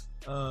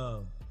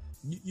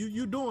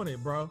 You doing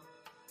it, bro.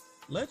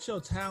 Let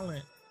your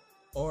talent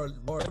or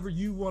whatever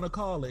you want to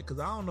call it, because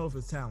I don't know if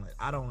it's talent.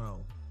 I don't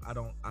know. I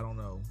don't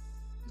know.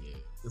 Yeah.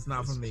 It's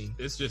not for me.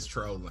 It's just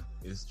trolling.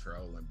 It's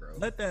trolling, bro.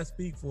 Let that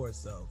speak for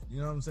itself.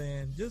 You know what I'm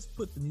saying? Just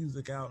put the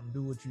music out and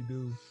do what you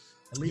do.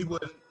 He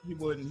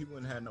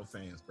wouldn't have no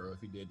fans, bro, if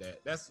he did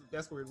that.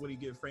 That's where he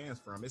get fans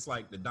from. It's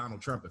like the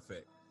Donald Trump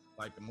effect.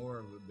 Like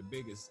the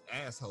biggest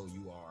asshole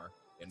you are,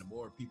 and the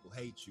more people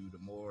hate you, the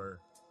more,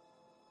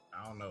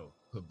 I don't know,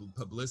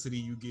 publicity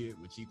you get,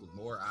 which equals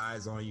more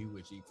eyes on you,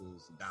 which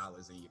equals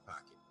dollars in your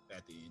pocket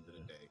at the end of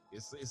the day.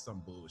 It's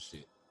some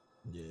bullshit.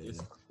 Yeah.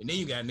 And then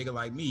you got a nigga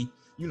like me,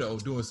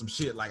 doing some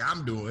shit like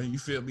I'm doing. You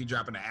feel me?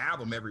 Dropping an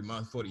album every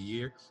month for the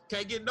year.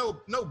 Can't get no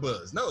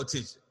buzz, no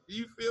attention.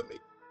 You feel me?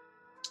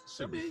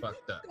 Should be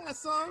fucked up.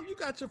 You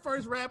got your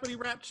first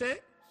rapidy rap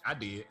check. I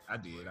did. I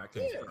can't.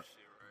 Yeah.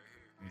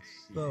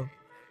 So,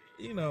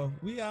 you know,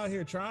 we out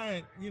here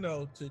trying, you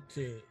know, to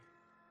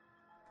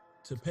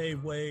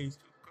pave ways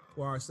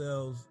for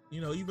ourselves.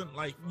 You know, even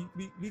like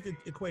we could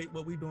equate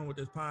what we're doing with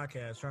this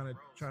podcast, trying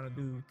to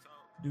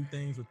do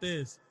things with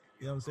this.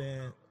 You know what I'm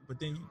saying? But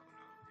then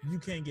you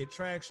can't get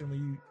traction when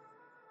you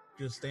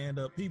just stand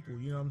up people.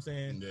 You know what I'm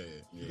saying? Yeah.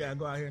 You gotta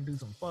go out here and do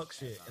some fuck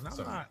shit. And I'm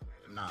not.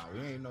 Nah, we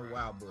ain't no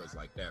wild boys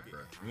like that,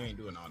 bro. We ain't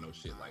doing all no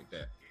shit like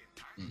that.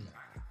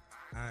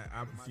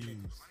 I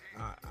refuse.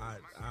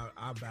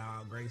 I bow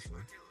out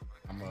gracefully.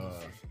 I'm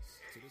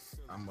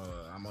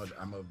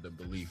of the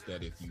belief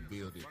that if you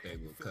build it, they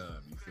will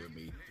come. You feel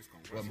me?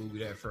 What movie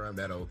that from?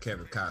 That old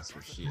Kevin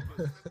Costner shit.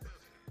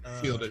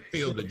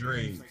 Feel the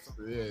dreams.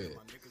 Yeah.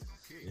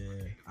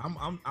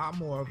 I'm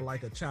more of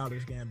like a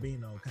Childish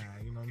Gambino kind.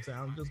 You know what I'm saying?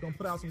 I'm just gonna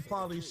put out some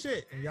quality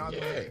shit, and y'all.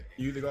 Yeah.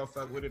 You either gonna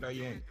fuck with it or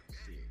you ain't.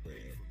 Yeah.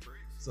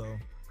 So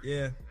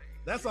yeah,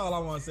 that's all I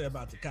want to say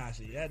about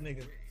Tekashi. That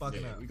nigga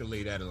fucking up. We can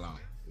leave that alone.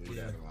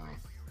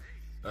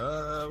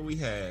 We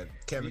had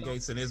Kevin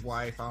Gates and his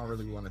wife. I don't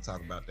really want to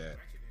talk about that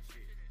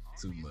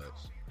too much.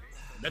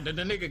 The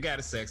nigga got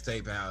a sex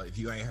tape out. If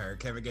you ain't heard,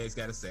 Kevin Gates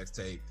got a sex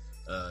tape.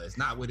 It's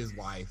not with his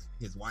wife.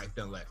 His wife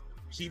done left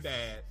him. She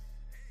bad.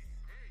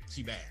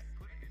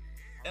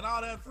 And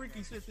all that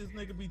freaky shit this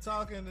nigga be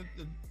talking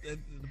to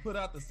put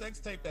out the sex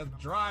tape that's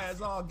dry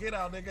as all get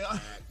out, nigga.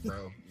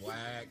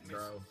 Whack,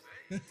 bro.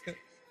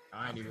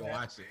 I ain't even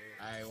watch it.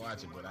 I ain't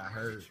watch it, but I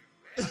heard.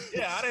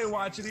 Yeah, I didn't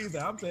watch it either.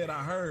 I'm saying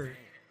I heard.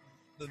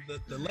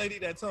 The lady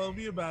that told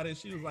me about it,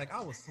 she was like,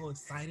 I was so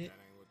excited.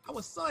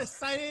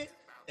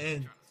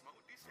 And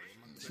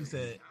she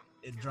said,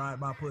 it dried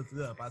my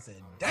pussy up. I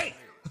said, damn.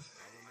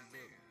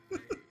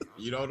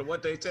 You know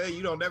what they tell you?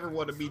 You don't ever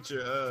want to meet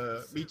your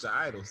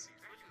idols.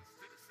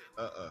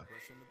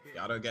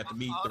 Y'all don't get to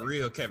meet the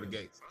real Kevin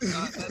Gates.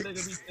 That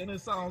nigga be in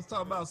his songs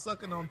talking about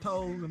sucking on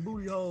toes and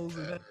booty holes,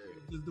 and that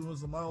just doing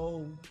some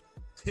old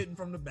hitting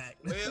from the back.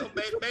 Well,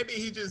 maybe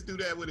he just do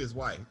that with his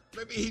wife.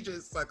 Maybe he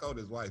just suck on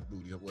his wife's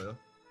booty. Well,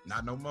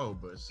 not no more,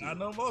 but not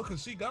no more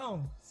because she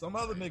gone. Some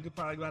other nigga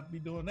probably got to be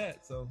doing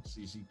that. So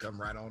she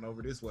come right on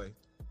over this way.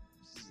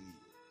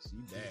 She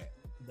bad.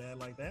 Bad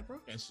like that, bro.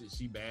 And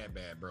she bad,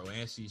 bro.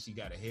 And she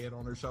got a head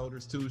on her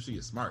shoulders too. She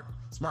a smart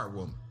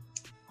woman.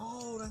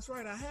 Oh, that's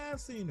right. I have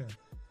seen her.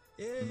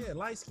 Yeah,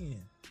 light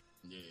skin.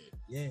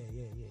 Yeah.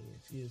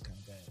 She is kind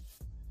of bad.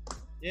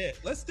 Yeah,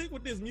 let's stick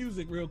with this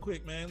music real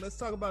quick, man. Let's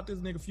talk about this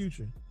nigga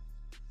Future.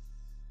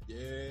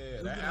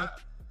 Yeah,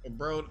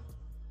 bro.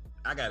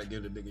 I gotta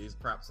give the nigga his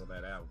props on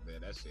that album,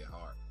 man. That shit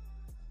hard.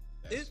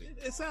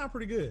 It sounds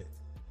pretty good.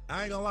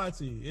 I ain't gonna lie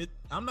to you.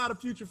 I'm not a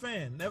Future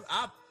fan.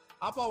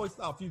 I've always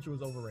thought Future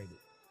was overrated.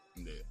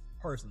 Yeah.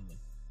 Personally.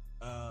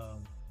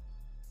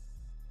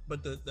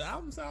 But the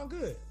album sound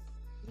good.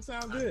 It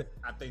sound good.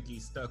 I think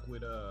he's stuck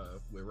with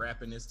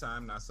rapping this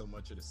time, not so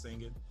much of the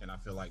singing, and I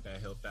feel like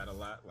that helped out a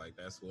lot. Like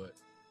that's what.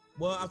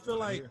 Well, I feel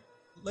like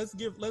let's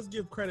give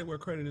credit where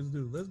credit is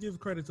due. Let's give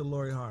credit to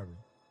Lori Harvey.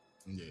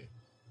 Yeah.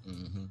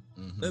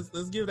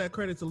 Let's give that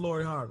credit to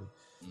Lori Harvey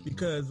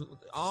because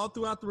all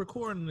throughout the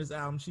recording of this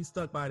album, she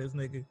stuck by this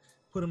nigga,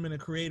 put him in a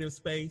creative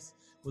space,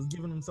 was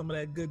giving him some of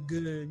that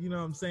good, you know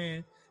what I'm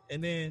saying?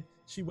 And then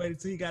she waited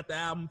till he got the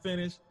album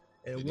finished,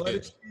 and what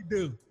did she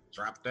do?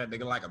 Drop that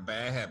nigga like a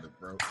bad habit,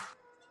 bro.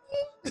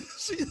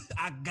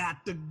 I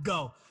got to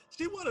go.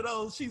 She one of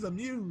those, she's a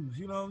muse,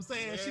 you know what I'm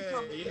saying? She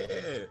come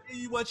give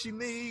you what you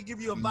need, give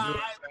you a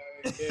vibe,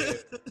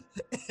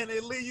 and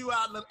they leave you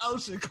out in the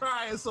ocean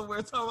crying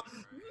somewhere,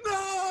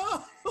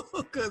 no!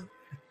 Because,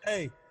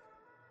 hey,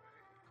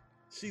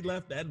 she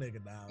left that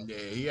nigga down. Yeah,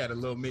 he had a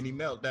little mini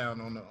meltdown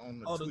on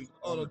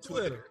the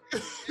Twitter.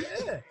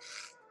 Yeah.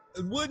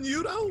 Wouldn't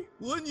you though?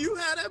 Wouldn't you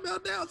have that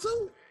meltdown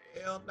too?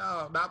 Hell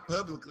no, not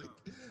publicly.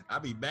 I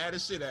be mad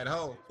as shit at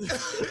home. Hey,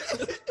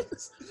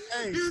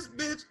 this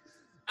bitch.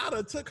 I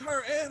done took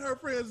her and her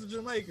friends to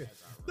Jamaica.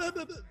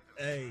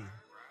 Hey,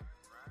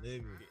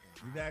 nigga,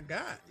 you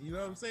got. You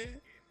know what I'm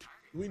saying?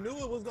 We knew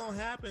it was gonna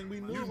happen.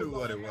 We knew. You knew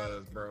what it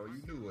was, bro.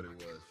 You knew what it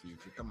was,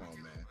 Future. Come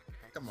on, man.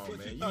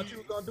 You thought you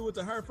was gonna do it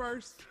to her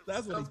first?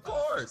 That's what. Of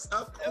course.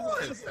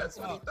 That's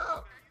what he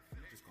thought.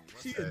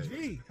 She a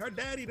G. Her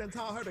daddy done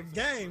taught her the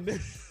game.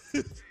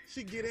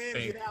 She get in,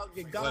 get out,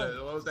 get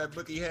gone. What was that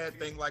book he had?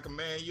 Think like a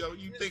man. Yo,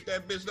 you think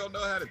that bitch don't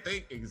know how to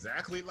think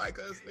exactly like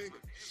us, nigga?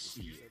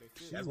 Shit.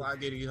 That's why I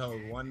get these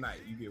hoes one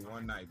night. You get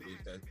one night,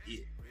 bitch. That's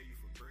it.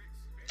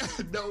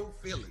 No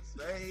feelings,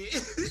 man.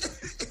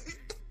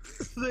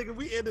 Nigga,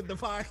 we ended the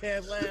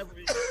podcast last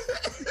week.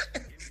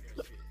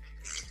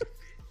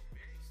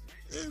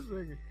 This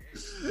nigga.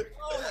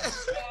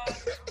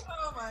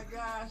 Oh my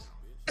gosh.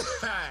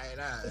 All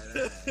right.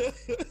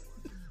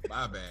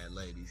 My bad,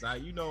 ladies.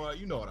 You know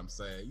what I'm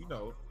saying. You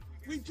know,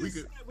 we could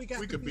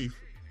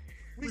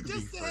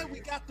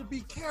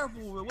be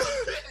careful with what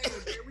we're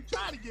saying. We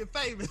try to get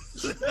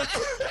famous.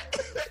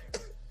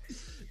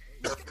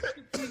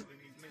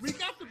 we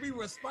got to be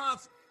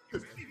responsible.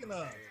 Speaking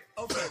of,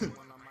 okay.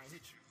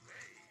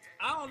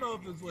 I don't know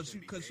if it was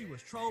because she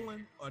was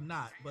trolling or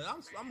not, but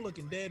I'm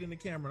looking dead in the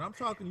camera. And I'm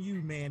talking to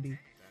you, Mandy,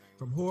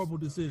 from Horrible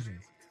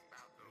Decisions.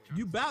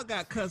 You about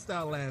got cussed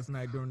out last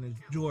night during this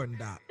Jordan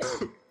doc.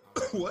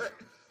 What?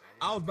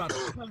 I was about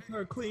to cuss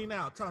her clean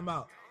out, talking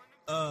about,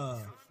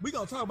 we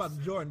gonna talk about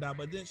the Jordan doc,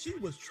 but then she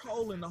was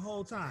trolling the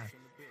whole time.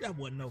 That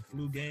wasn't no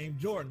flu game.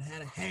 Jordan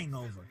had a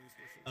hangover.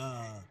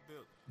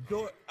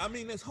 I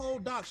mean, this whole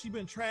doc, she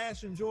been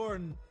trashing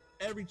Jordan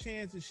every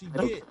chance that she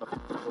get.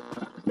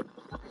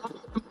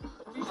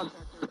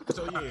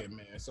 So yeah,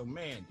 man. So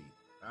Mandy,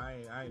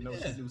 I know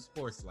she do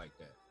sports like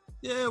that.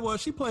 Yeah, well,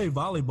 she played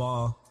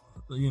volleyball.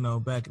 You know,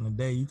 back in the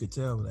day, you could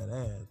tell with that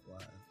ass. Why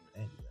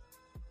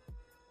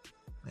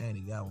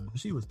Mandy got one. But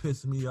she was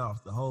pissing me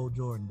off the whole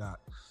Jordan doc.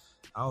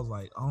 I was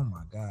like, oh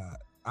my God.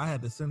 I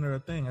had to send her a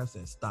thing. I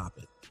said, stop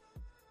it.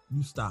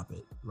 You stop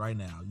it right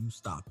now. You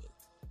stop it.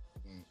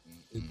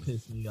 It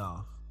pissed me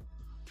off.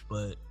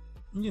 But,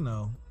 you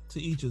know,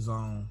 to each his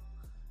own.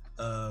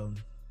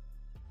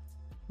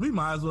 We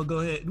might as well go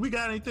ahead. We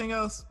got anything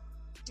else?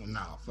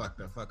 No, fuck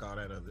all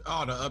that other.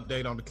 Oh, the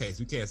update on the case.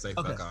 We can't say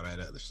fuck all that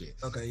other shit.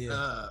 Okay,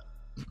 yeah.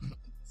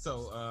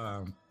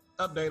 So,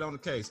 update on the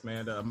case,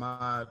 man. The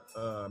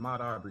Ahmaud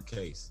Arbery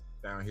case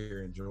down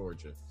here in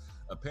Georgia.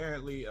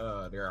 Apparently,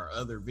 there are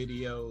other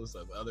videos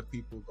of other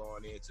people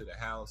going into the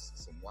house.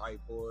 Some white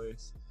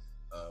boys.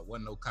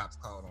 Wasn't no cops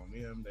called on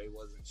them. They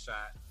wasn't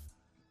shot.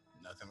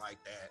 Nothing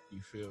like that.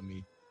 You feel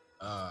me?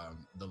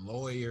 The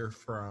lawyer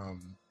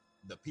from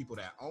the people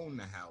that own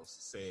the house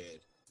said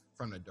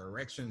from the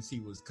directions he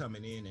was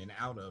coming in and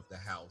out of the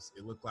house,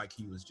 it looked like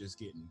he was just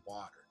getting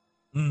water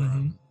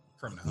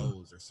from the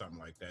hose or something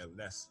like that.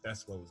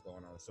 That's what was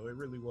going on. So it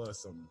really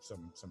was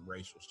some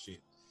racial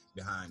shit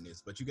behind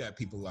this. But you got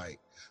people like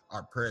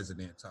our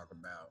president talking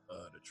about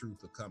the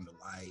truth will come to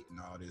light and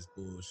all this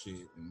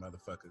bullshit and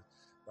motherfuckers.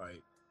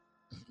 Like,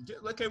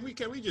 can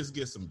we just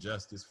get some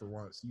justice for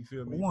once? You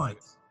feel me?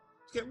 Once.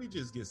 Can we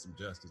just get some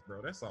justice,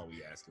 bro? That's all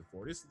we asking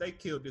for. They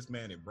killed this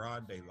man in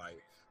broad daylight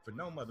for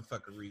no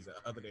motherfucking reason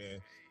other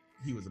than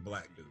he was a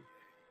black dude.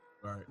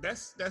 Right.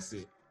 That's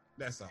it.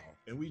 That's all.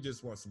 And we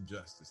just want some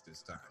justice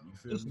this time. You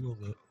feel Just me? a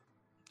little bit.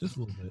 Just a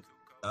little bit.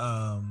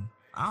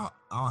 I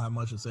don't have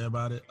much to say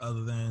about it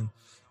other than,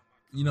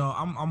 you know,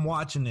 I'm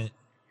watching it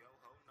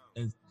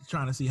and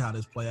trying to see how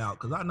this play out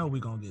because I know we're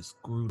gonna get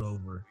screwed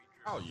over.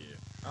 Oh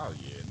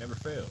yeah. It never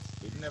fails.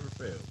 It never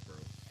fails, bro.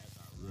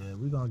 Yeah,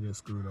 we're gonna get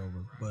screwed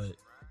over, but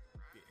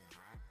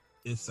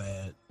it's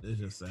sad. It's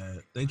just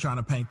sad. They trying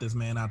to paint this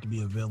man out to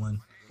be a villain.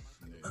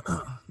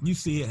 Yeah. You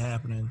see it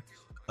happening,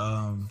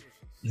 and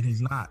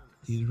he's not.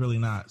 He's really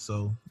not.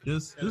 So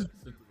just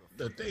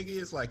the thing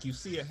is, like, you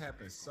see it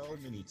happen so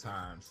many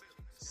times,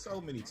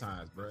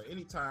 bro.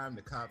 Anytime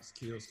the cops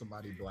kill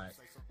somebody black,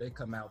 they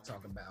come out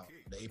talking about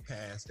they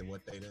passed and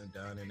what they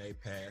done and they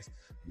passed,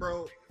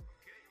 bro.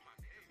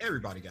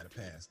 Everybody got a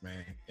pass,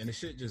 man, and the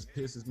shit just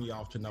pisses me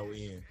off to no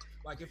end.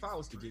 Like, if I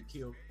was to get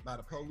killed by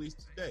the police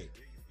today,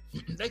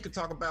 they could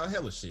talk about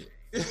hella shit.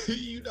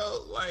 You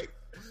know, like,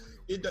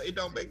 it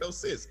don't make no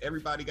sense.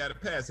 Everybody got a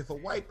pass. If a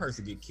white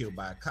person get killed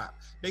by a cop,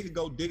 they could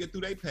go digging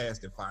through their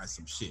past and find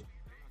some shit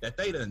that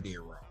they done did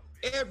wrong.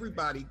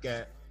 Everybody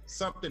got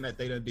something that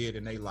they done did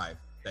in their life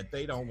that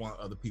they don't want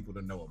other people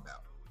to know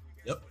about.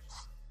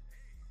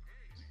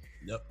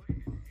 Yep.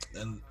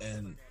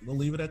 And we'll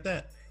leave it at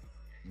that.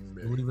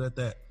 Mm-hmm. We'll leave it at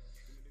that.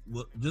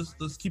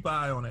 Let's keep an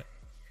eye on it.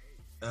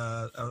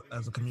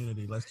 As a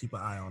community, let's keep an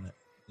eye on it.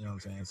 You know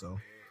what I'm saying? So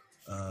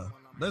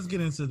let's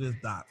get into this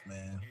doc,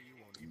 man.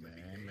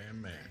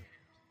 Man.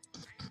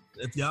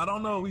 If y'all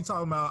don't know what we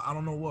talking about, I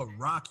don't know what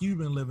rock you've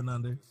been living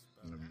under.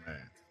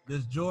 Man.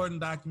 This Jordan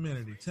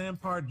documentary,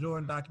 10-part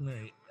Jordan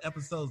documentary,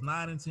 episodes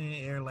 9 and 10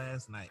 aired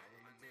last night.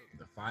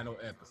 The final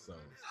episodes.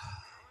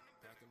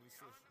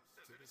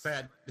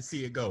 Sad to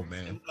see it go,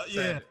 man.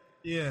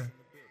 Yeah.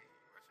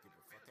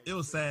 It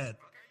was sad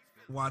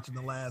watching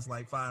the last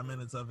like 5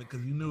 minutes of it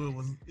because you knew it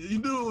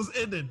was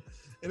ending,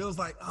 and it was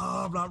like,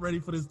 oh, I'm not ready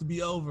for this to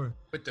be over.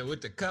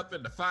 With the cup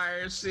and the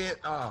fire and shit.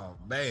 Oh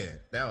man,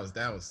 that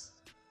was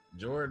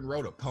Jordan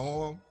wrote a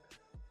poem.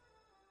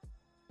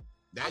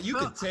 That you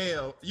could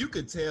tell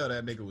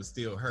that nigga was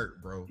still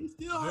hurt, bro. He's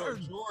still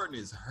hurt. Jordan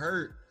is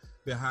hurt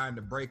behind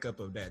the breakup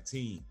of that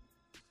team.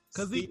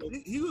 Because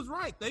he was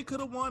right. They could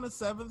have won a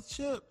 7th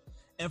chip,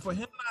 and for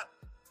him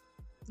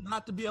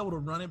not to be able to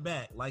run it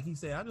back, like he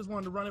said, I just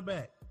wanted to run it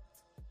back.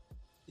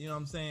 You know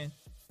what I'm saying?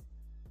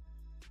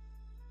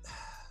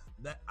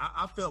 That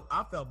I felt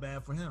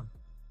bad for him.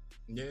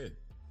 Yeah.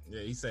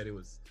 He said it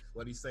was.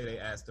 What he say? They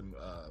asked him,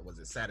 was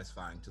it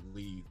satisfying to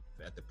leave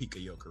at the peak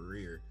of your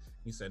career?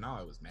 He said, no,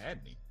 it was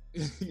maddening.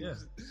 Yeah.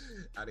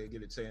 I didn't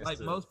get a chance. Like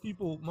most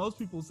people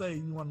say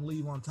you want to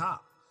leave on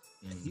top.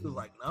 And he was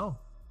like, no,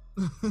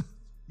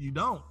 you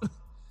don't.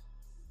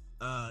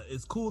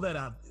 It's cool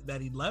that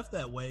he left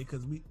that way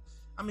because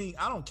I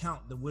don't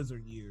count the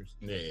Wizard years.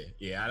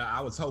 Yeah.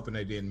 I was hoping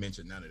they didn't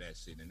mention none of that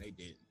shit, and they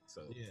didn't.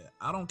 So yeah,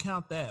 I don't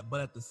count that.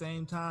 But at the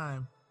same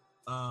time,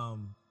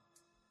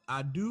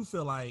 I do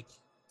feel like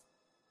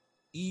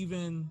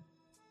even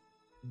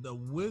the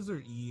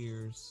Wizard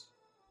years,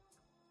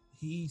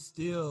 he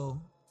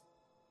still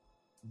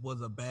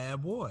was a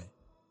bad boy.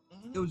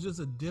 it was just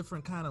a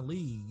different kind of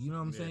league. You know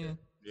what I'm saying?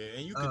 Yeah,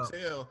 and you could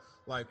tell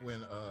like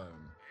when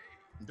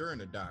during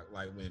the doc,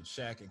 like when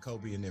Shaq and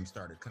Kobe and them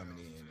started coming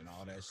in and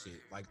all that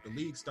shit, like the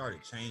league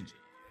started changing.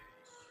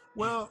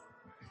 Well,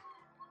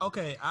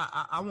 okay,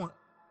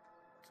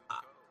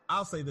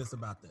 I'll say this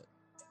about that.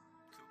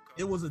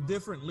 It was a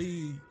different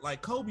league.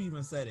 Like Kobe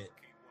even said it.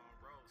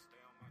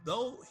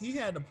 Though he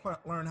had to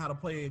learn how to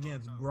play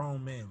against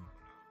grown men.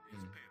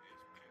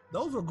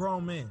 Those were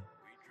grown men.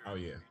 Oh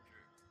yeah.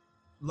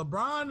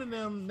 LeBron and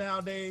them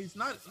nowadays,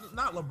 not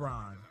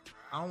LeBron.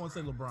 I don't want to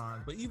say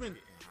LeBron, but even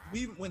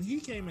when he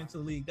came into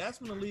the league, that's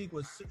when the league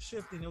was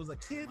shifting. It was a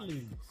kid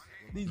league.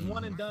 These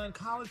one and done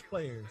college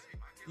players.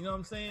 You know what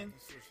I'm saying?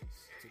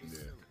 Yeah.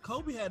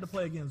 Kobe had to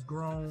play against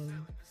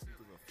grown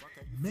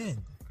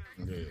men.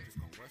 Yeah.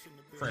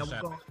 Fresh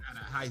out of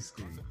high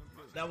school.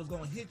 That was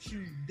gonna hit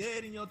you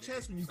dead in your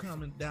chest when you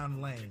coming down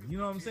the lane. You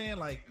know what I'm saying?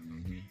 Like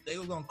they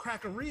was gonna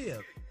crack a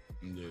rib.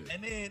 Yeah.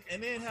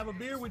 And then have a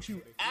beer with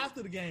you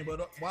after the game.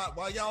 But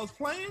while y'all was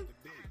playing,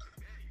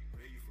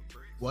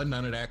 wasn't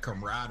none of that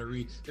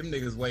camaraderie. Them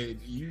niggas waited.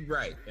 You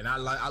right, and I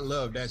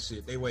love that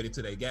shit. They waited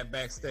till they got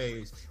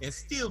backstage and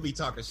still be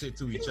talking shit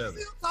to each other.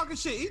 Still talking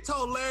shit. He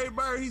told Larry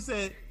Bird, he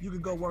said, "You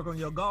can go work on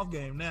your golf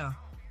game now."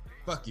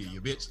 Fuck you,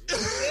 you bitch.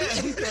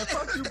 Yeah, he said,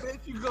 "Fuck you,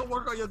 bitch. You can go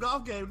work on your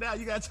golf game now.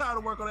 You got time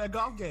to work on that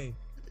golf game."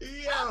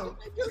 Yo,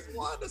 they just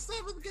won the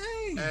 7th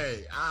game.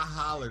 Hey, I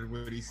hollered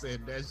when he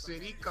said that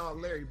shit. He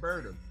called Larry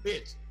Bird a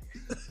bitch.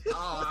 Oh,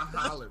 I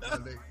hollered, my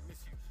nigga.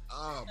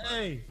 Oh, man.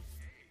 Hey,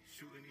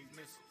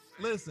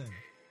 listen.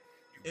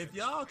 If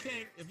y'all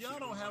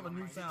don't have a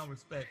newfound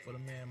respect for the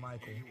man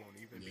Michael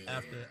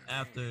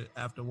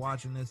after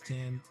watching this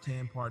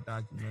 10-part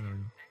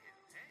documentary,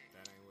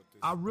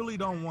 I really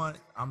don't want.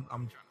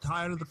 I'm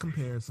tired of the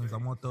comparisons. I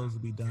want those to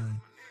be done.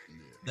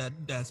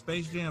 That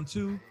Space Jam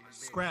 2,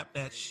 scrap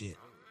that shit.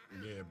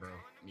 Yeah, bro.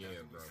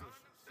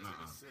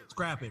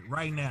 Scrap it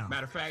right now.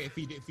 Matter of fact,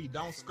 if he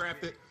don't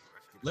scrap it,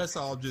 let's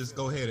all just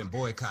go ahead and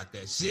boycott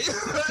that shit.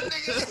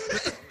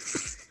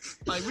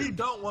 Like we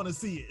don't want to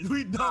see it.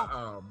 We don't.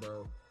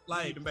 Bro.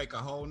 Like you need to make a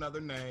whole nother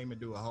name and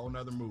do a whole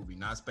nother movie,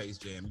 not Space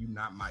Jam. You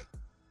not Mike.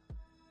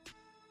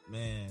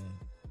 Man.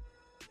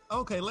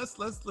 Okay, let's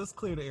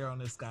clear the air on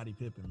this Scottie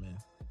Pippen, man.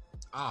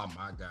 Oh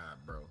my God,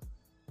 bro.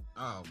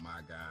 Oh my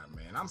God,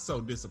 man. I'm so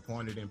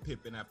disappointed in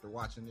Pippen after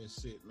watching this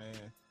shit, man.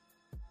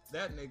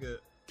 That nigga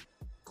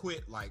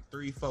quit like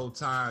 3-4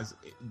 times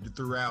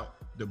throughout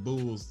the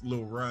Bulls'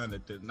 little run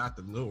not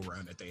the little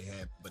run that they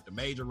had, but the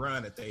major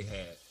run that they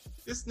had.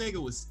 This nigga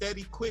was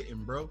steady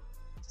quitting, bro.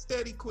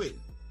 Steady quitting.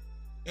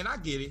 And I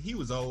get it. He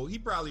was old. He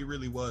probably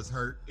really was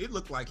hurt. It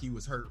looked like he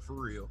was hurt for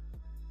real.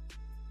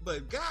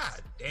 But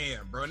god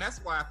damn, bro. And that's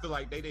why I feel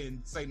like they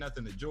didn't say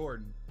nothing to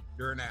Jordan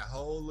during that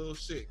whole little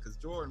shit, because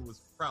Jordan was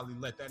probably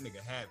let that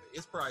nigga have it.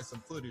 It's probably some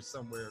footage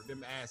somewhere of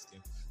them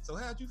asking, so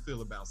how'd you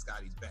feel about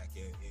Scottie's back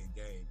in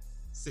game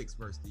 6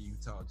 versus the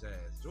Utah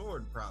Jazz?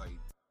 Jordan probably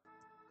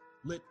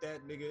lit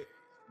that nigga,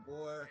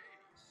 boy.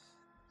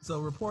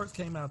 So reports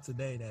came out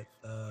today that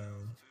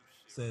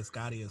says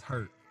Scottie is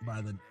hurt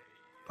by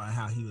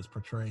how he was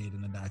portrayed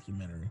in the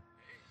documentary.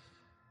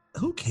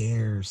 Who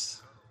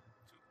cares?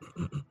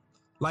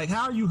 Like,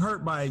 how are you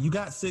hurt by it? You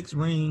got 6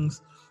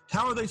 rings.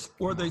 How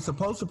were they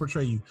supposed to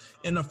portray you?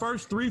 In the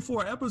first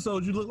 3-4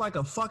 episodes, you look like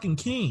a fucking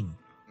king.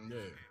 Yeah.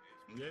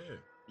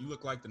 You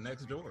look like the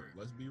next Jordan.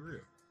 Let's be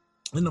real.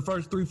 In the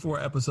first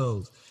 3-4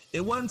 episodes,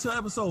 it wasn't until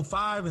episode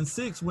 5 and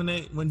 6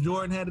 when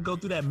Jordan had to go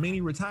through that mini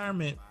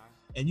retirement,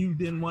 and you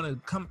didn't want to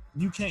come.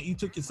 You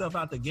took yourself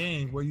out the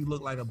game where you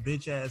look like a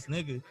bitch ass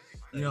nigga.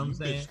 You know what I'm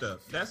saying? Bitched up.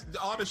 That's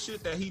all the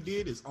shit that he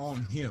did is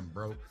on him,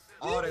 bro.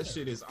 All that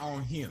shit is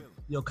on him.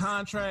 Your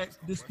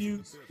contract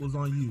disputes was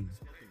on you.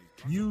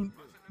 You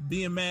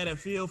being mad at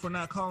Phil for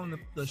not calling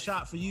the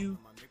shot for you,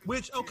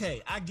 which,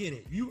 okay, I get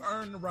it. You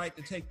earned the right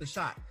to take the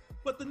shot,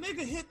 but the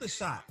nigga hit the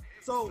shot.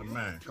 So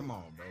man, come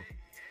on, bro.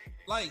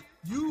 Like,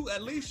 you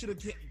at least should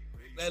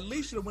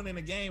have went in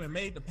the game and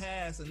made the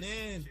pass and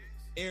then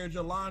aired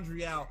your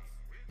laundry out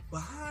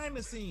behind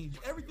the scenes.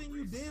 Everything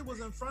you did was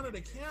in front of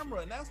the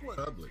camera, and that's what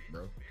public,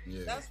 bro.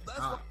 Yeah, that's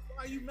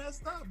why you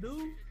messed up,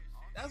 dude.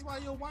 That's why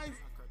your wife.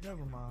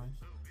 Never mind.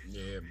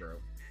 Yeah, bro.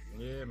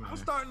 Yeah, man. I'm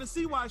starting to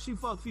see why she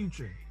fucked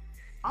Future.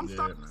 I'm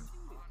starting to see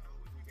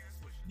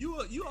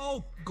it. You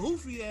old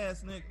goofy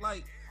ass nigga.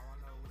 Like,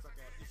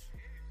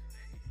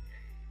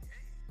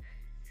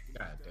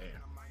 god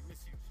damn.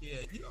 Yeah,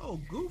 you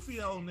old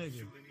goofy old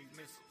nigga.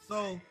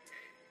 So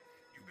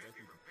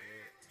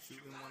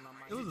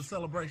it was a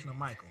celebration of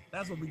Michael.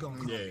 That's what we gonna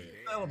call it.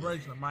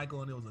 Celebration of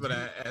Michael, and it was. But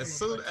as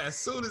soon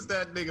as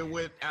that nigga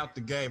went out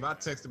the game, I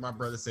texted my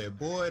brother, said,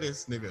 "Boy,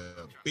 this nigga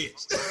a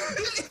bitch."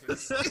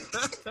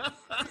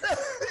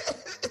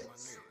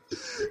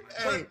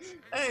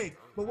 Hey,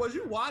 but was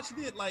you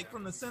watching it like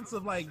from the sense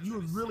of like you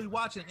was really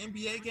watching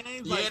NBA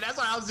games? Like, yeah, that's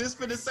what I was just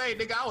finna say,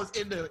 nigga. I was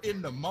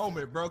in the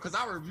moment, bro, because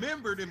I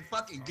remember them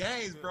fucking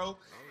games, bro.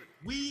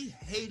 We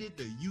hated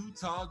the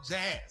Utah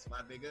Jazz, my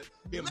nigga.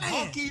 Them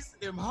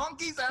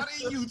honkies out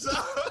in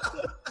Utah.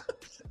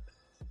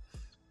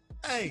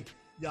 Hey,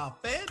 Y'all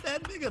fed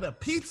that nigga the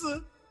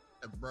pizza,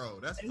 Bro,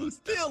 that's and he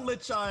still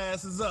lit y'all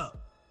asses up.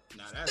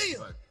 Nah, that's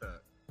fucked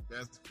up.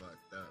 That's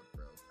fucked up,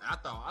 bro. I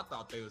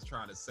thought they was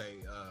trying to say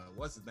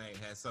what's his name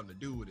had something to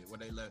do with it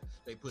when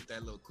they put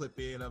that little clip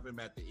in of him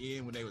at the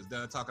end when they was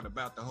done talking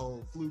about the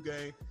whole flu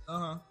game.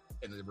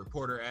 And the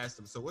reporter asked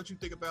him, "So what you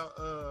think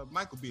about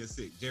Michael being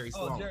sick?" Jerry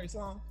Sloan. Oh, Jerry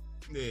Sloan.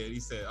 Yeah, he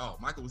said, "Oh,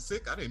 Michael was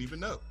sick. I didn't even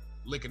know."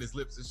 Licking his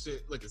lips and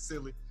shit, looking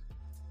silly.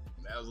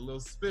 And that was a little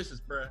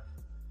suspicious, bro.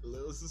 A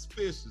little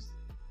suspicious.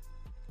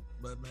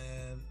 But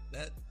man,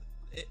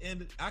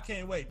 and I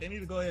can't wait. They need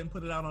to go ahead and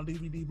put it out on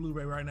DVD,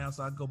 Blu-ray right now,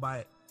 so I can go buy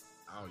it.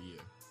 Oh yeah,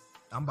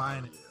 I'm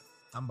buying it. Yeah.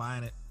 I'm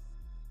buying it.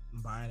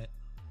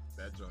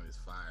 That joint is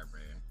fire,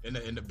 man.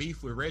 And the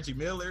beef with Reggie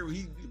Miller,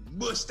 he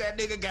mushed that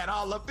nigga, got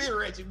all up in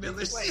Reggie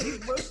Miller. Wait, he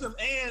mushed him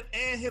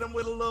and hit him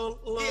with a little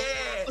little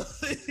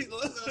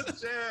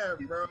jab,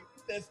 bro.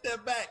 That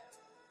step back.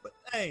 But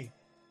hey,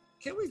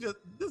 can we just?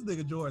 This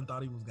nigga Jordan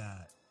thought he was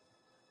God.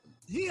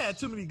 He had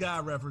too many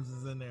God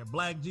references in there.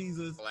 Black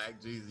Jesus.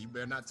 You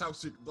better not talk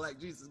shit to Black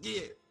Jesus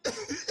again.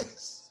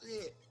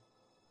 Shit.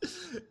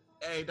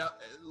 Hey,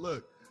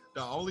 look,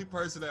 the only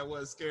person that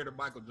wasn't scared of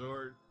Michael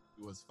Jordan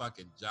was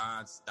fucking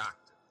John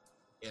Stockton.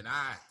 And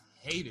I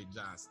hated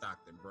John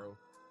Stockton, bro.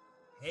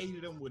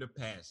 Hated him with a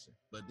passion.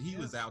 But he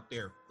was out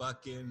there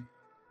fucking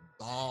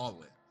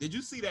balling. Did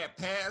you see that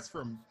pass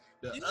from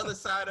the other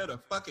side of the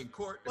fucking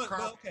court? But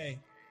okay,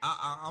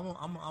 I'm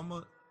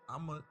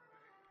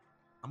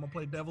gonna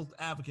play devil's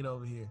advocate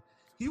over here.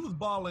 He was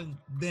balling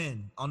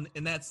then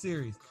in that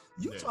series.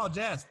 Utah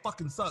Jazz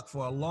fucking sucked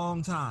for a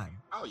long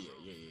time. Oh yeah.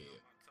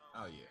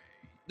 Oh yeah.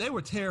 They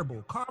were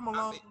terrible. Karl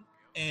Malone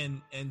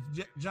and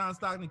John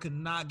Stockton could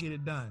not get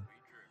it done.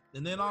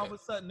 And then all of a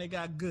sudden they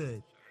got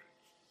good.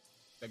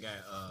 They got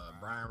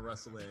Brian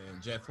Russell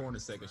and Jeff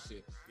Hornacek and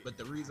shit. But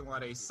the reason why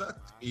they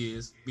sucked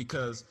is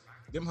because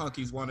them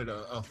hunkies wanted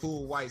a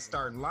full white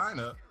starting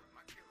lineup,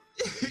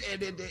 and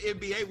then the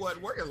NBA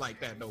wasn't working like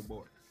that no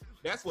more.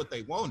 That's what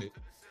they wanted.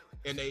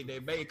 And they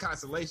made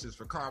constellations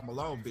for Karl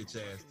Malone, bitch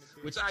ass,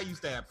 which I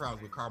used to have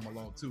problems with Karl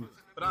Malone too.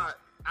 But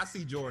I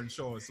see Jordan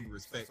showing some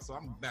respect, so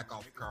I'm back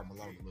off of Karl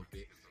Malone a little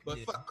bit. But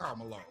fuck Karl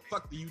Malone.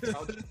 Fuck the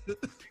Utah.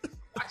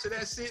 Watching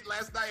that shit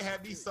last night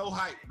had me so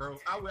hyped, bro.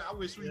 I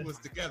wish we was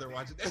together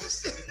watching that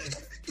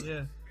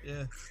shit.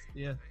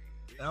 Yeah.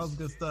 That was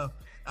good stuff.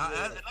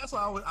 That's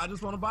why I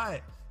just want to buy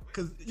it.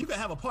 Because you can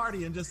have a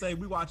party and just say,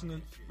 we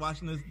watching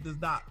this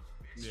doc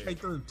straight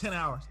through 10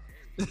 hours.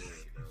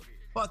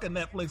 Fuck a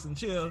Netflix and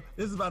chill.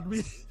 This is about to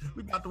be,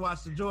 we about to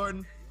watch the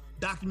Jordan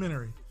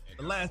documentary.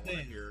 The Last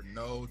Dance. Hear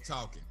no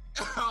talking.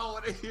 I don't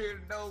want to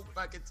hear no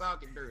fucking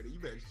talking dirty. You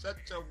better shut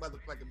your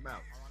motherfucking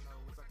mouth.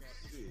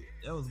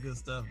 That was good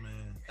stuff,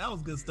 man. That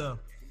was good stuff.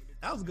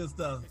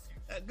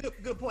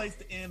 Good place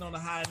to end on a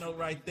high note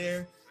right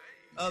there.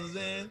 Other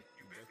than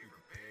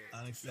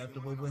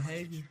unacceptable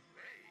behavior.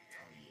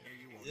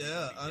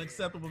 Yeah,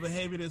 unacceptable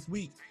behavior this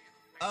week.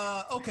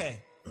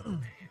 Okay.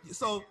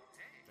 So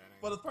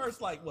for the first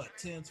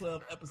 10,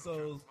 12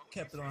 episodes,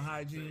 kept it on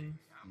hygiene.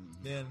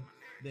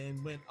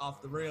 Then went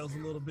off the rails a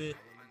little bit.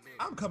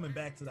 I'm coming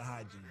back to the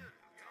hygiene.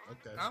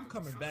 Okay. I'm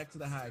coming back to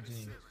the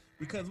hygiene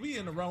because we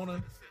in the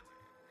Rona,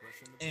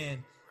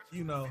 and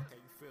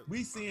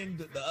we seeing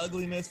the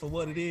ugliness for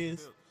what it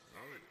is.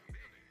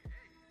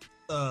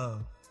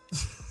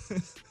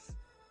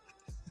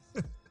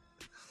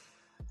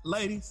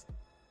 Ladies,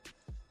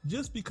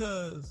 just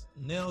because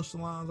nail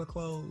salons are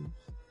closed,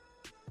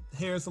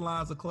 hair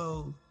salons are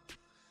closed,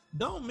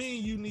 don't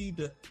mean you need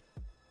to.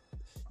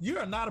 You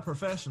are not a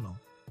professional.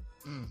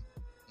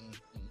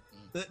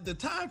 The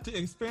time to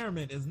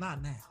experiment is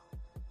not now.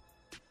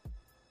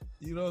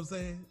 You know what I'm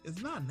saying?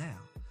 It's not now.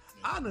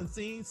 I done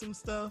seen some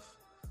stuff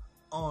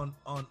on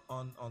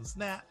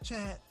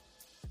Snapchat,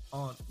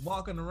 on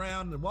walking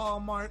around the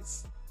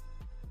Walmarts.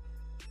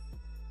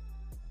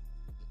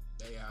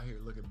 They out here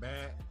looking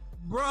bad.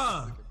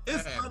 Bruh,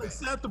 it's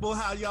unacceptable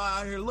how y'all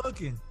out here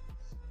looking.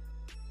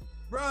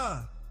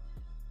 Bruh.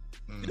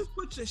 Just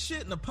put your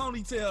shit in a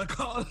ponytail.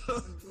 Call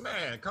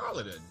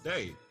it a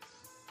day.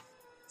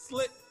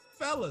 Slick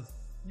fellas.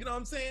 You know what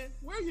I'm saying?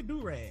 Wear your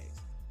do-rags.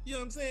 You know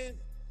what I'm saying?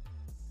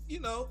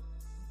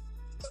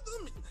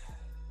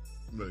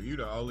 Look, you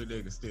the only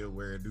nigga still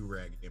wear a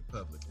do-rag in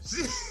public.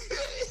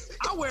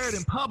 I wear it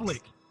in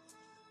public.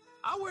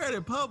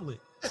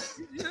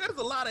 There's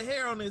a lot of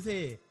hair on his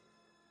head.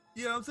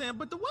 You know what I'm saying?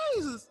 But the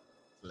waves is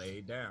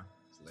laid down.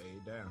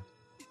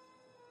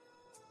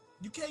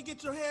 You can't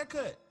get your hair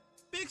cut.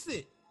 Fix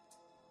it,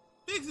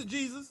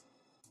 Jesus.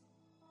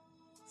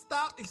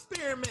 Stop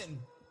experimenting.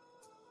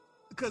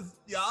 Because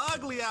y'all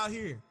ugly out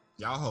here.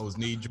 Y'all hoes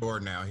need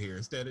Jordan out here.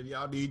 Instead of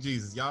y'all need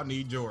Jesus, y'all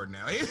need Jordan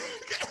out here.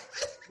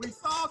 We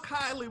saw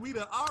Kylie. We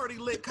done already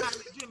lit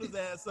Kylie Jenner's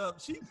ass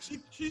up.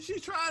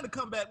 She's trying to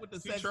come back with the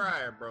sex. She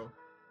trying, bro.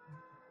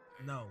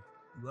 No,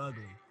 you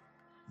ugly.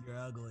 You're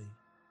ugly.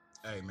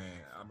 Hey man,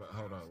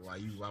 hold on.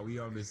 While we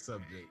on this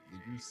subject,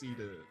 did you see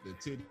the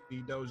titty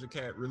Doja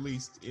Cat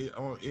released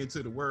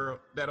into the world?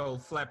 That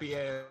old flappy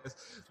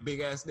ass,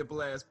 big ass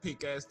nipple ass,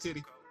 pink ass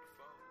titty.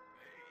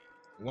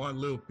 one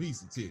little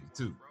piece of titty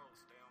too.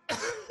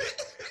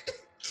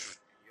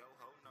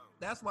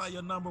 That's why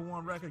your number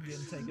one record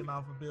getting taken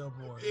off of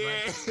Billboard. Yeah,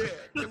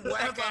 Right?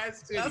 whack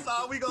ass titty. That's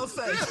all we gonna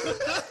say.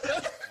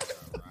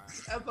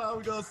 That's all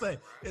we gonna say.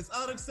 It's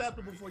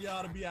unacceptable for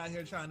y'all to be out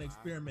here trying to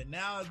experiment.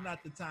 Now is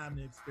not the time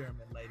to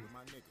experiment, ladies.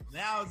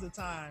 Now is the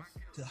time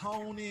to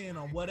hone in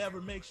on whatever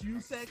makes you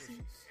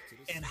sexy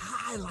and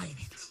highlight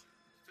it.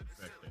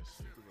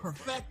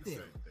 Perfect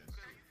it.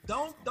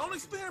 Don't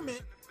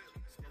experiment.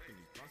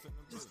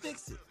 Just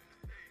fix it.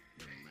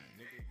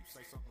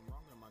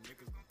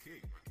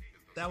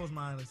 That was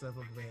my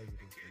unacceptable behavior.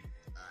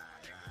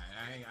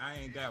 I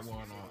ain't got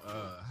one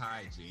on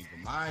hygiene,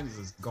 but mine is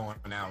just going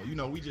out. You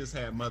know, we just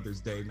had Mother's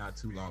Day not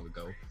too long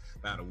ago,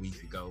 about a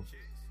week ago.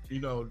 You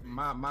know,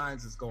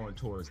 mine's is going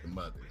towards the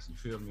mothers. You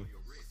feel me?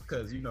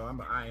 Because you know,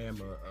 I am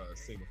a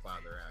single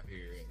father out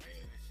here, and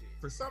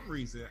for some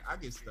reason, I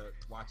get stuck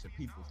watching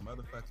people's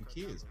motherfucking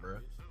kids, bro.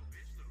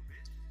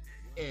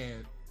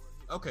 And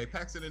okay,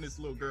 Paxton and this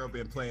little girl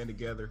been playing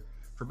together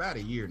for about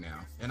a year now,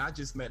 and I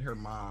just met her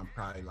mom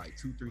probably like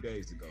 2-3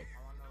 days ago.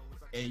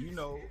 And you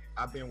know,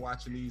 I've been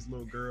watching these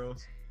little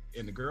girls,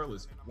 and the girl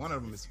is, one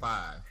of them is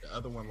 5, the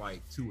other one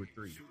like 2 or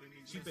 3.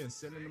 She's been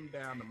sending them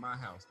down to my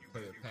house to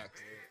play with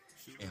Paxton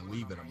and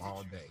leaving them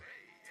all day.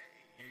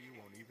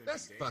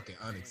 That's fucking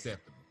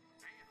unacceptable.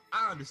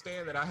 I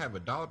understand that I have a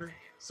daughter,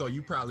 so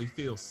you probably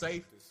feel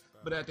safe,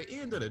 but at the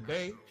end of the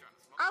day,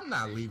 I'm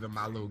not leaving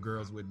my little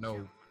girls with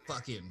no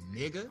fucking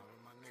nigga.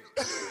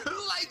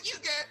 Like, you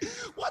got,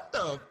 what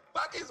the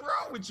fuck is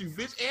wrong with you,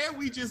 bitch? And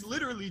we just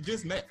literally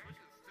just met.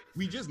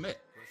 We just met.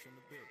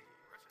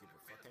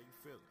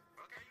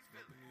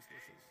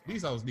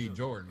 These hoes need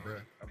Jordan, bro.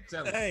 I'm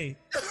telling you. Hey,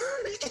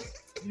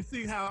 you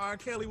see how R.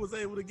 Kelly was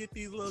able to get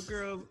these little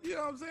girls? You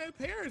know what I'm saying?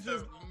 Parents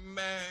just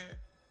man,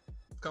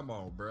 come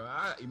on, bro.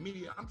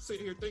 I'm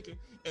sitting here thinking,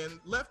 and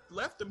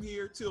left them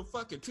here till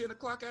fucking 10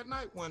 o'clock at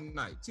night one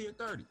night,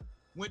 10:30.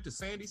 Went to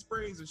Sandy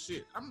Springs and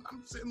shit. I'm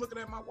sitting looking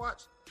at my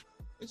watch,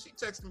 and she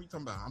texted me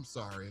talking about, I'm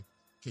sorry,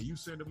 can you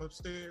send them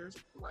upstairs?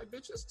 I'm like,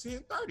 bitch, it's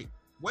 10:30.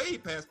 Way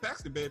past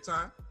Paxton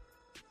bedtime.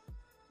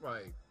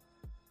 Like,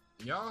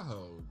 y'all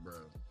hoes,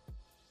 bro.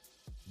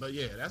 But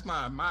yeah, that's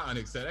my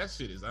unacceptable. That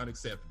shit is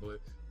unacceptable.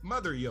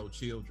 Mother your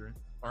children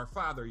or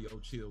father your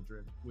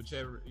children,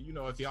 whichever, you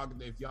know, if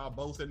y'all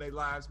both in their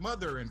lives,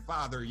 mother and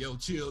father your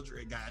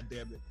children, god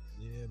damn it.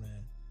 Yeah,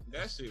 man.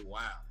 That shit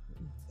wild.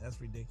 That's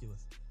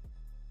ridiculous.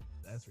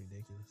 That's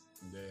ridiculous.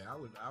 Yeah, I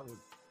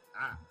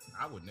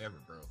would never,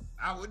 bro.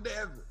 I would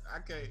never. I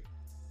can't.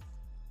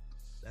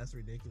 That's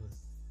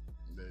ridiculous.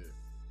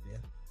 Yeah.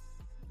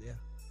 Yeah.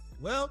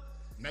 Well,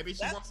 maybe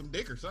she wants some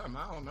dick or something.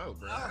 I don't know,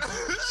 bro.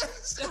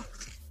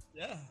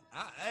 Yeah.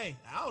 I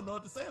don't know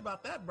what to say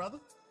about that, brother.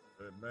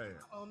 Man.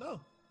 I don't know.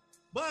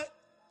 But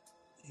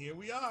here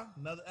we are.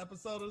 Another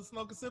episode of the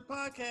Smoke and Sip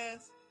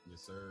podcast.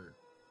 Yes, sir.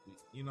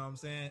 You know what I'm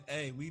saying?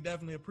 Hey, we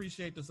definitely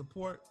appreciate the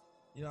support.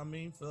 You know what I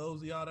mean? For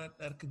those of y'all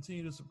that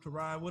continue to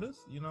ride with us,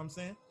 you know what I'm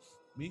saying?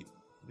 We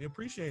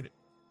appreciate it.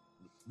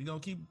 We're going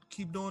to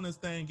keep doing this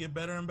thing, get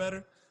better and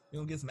better. We're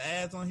going to get some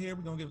ads on here.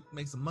 We're going to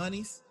make some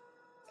monies.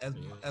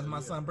 As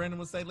my son Brandon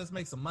would say, let's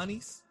make some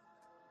monies.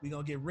 We're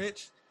going to get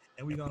rich,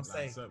 and we're going to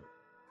say,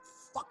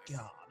 fuck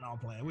y'all. No, I'm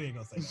playing. We ain't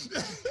going to say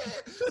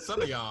that.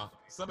 Some of y'all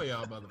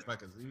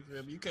motherfuckers,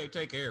 you can't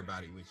take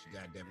everybody with you,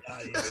 goddammit.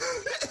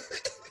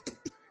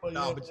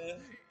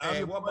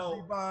 Hey,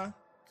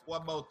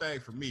 one more thing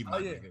for me,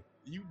 my nigga.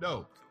 You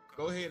know,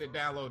 go ahead and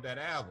download that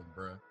album,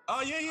 bro.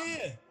 Oh,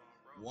 yeah.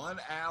 One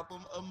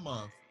album a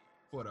month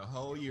for the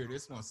whole year.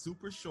 This one's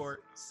super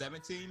short,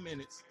 17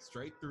 minutes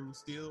straight through,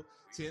 still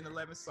 10,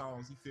 11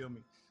 songs, you feel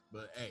me?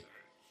 But hey,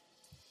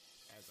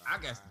 I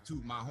got to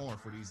toot my horn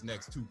for these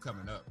next 2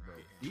 coming up, bro.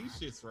 These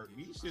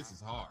shits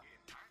is hard,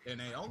 and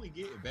they only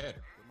getting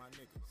better.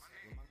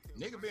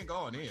 Nigga been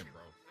going in,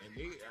 bro, and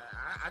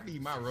I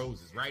need my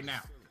roses right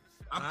now.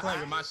 I'm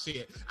claiming my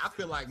shit. I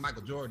feel like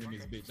Michael Jordan in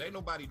this bitch. Ain't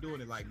nobody doing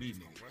it like me,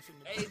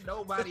 nigga. Ain't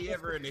nobody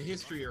ever in the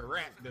history of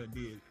rap done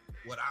did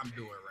what I'm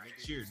doing right.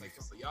 Cheers,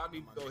 nigga. So y'all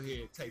need to go ahead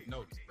and take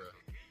notice, bro.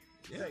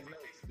 Yeah. Take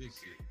notice of this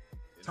shit.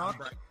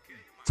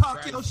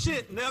 Talk your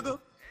shit, nigga.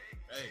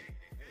 Hey,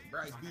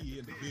 Bryce B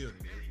in the building.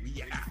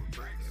 We out.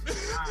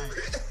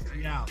 Right.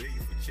 We out.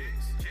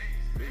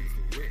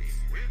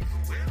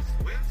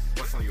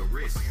 What's on your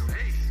wrist?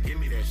 Give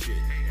me that shit.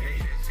 Hey,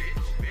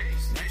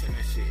 snatching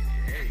that shit.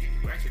 Hey,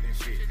 ratchet and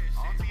shit.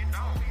 Then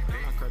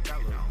I cut that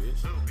little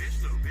bitch.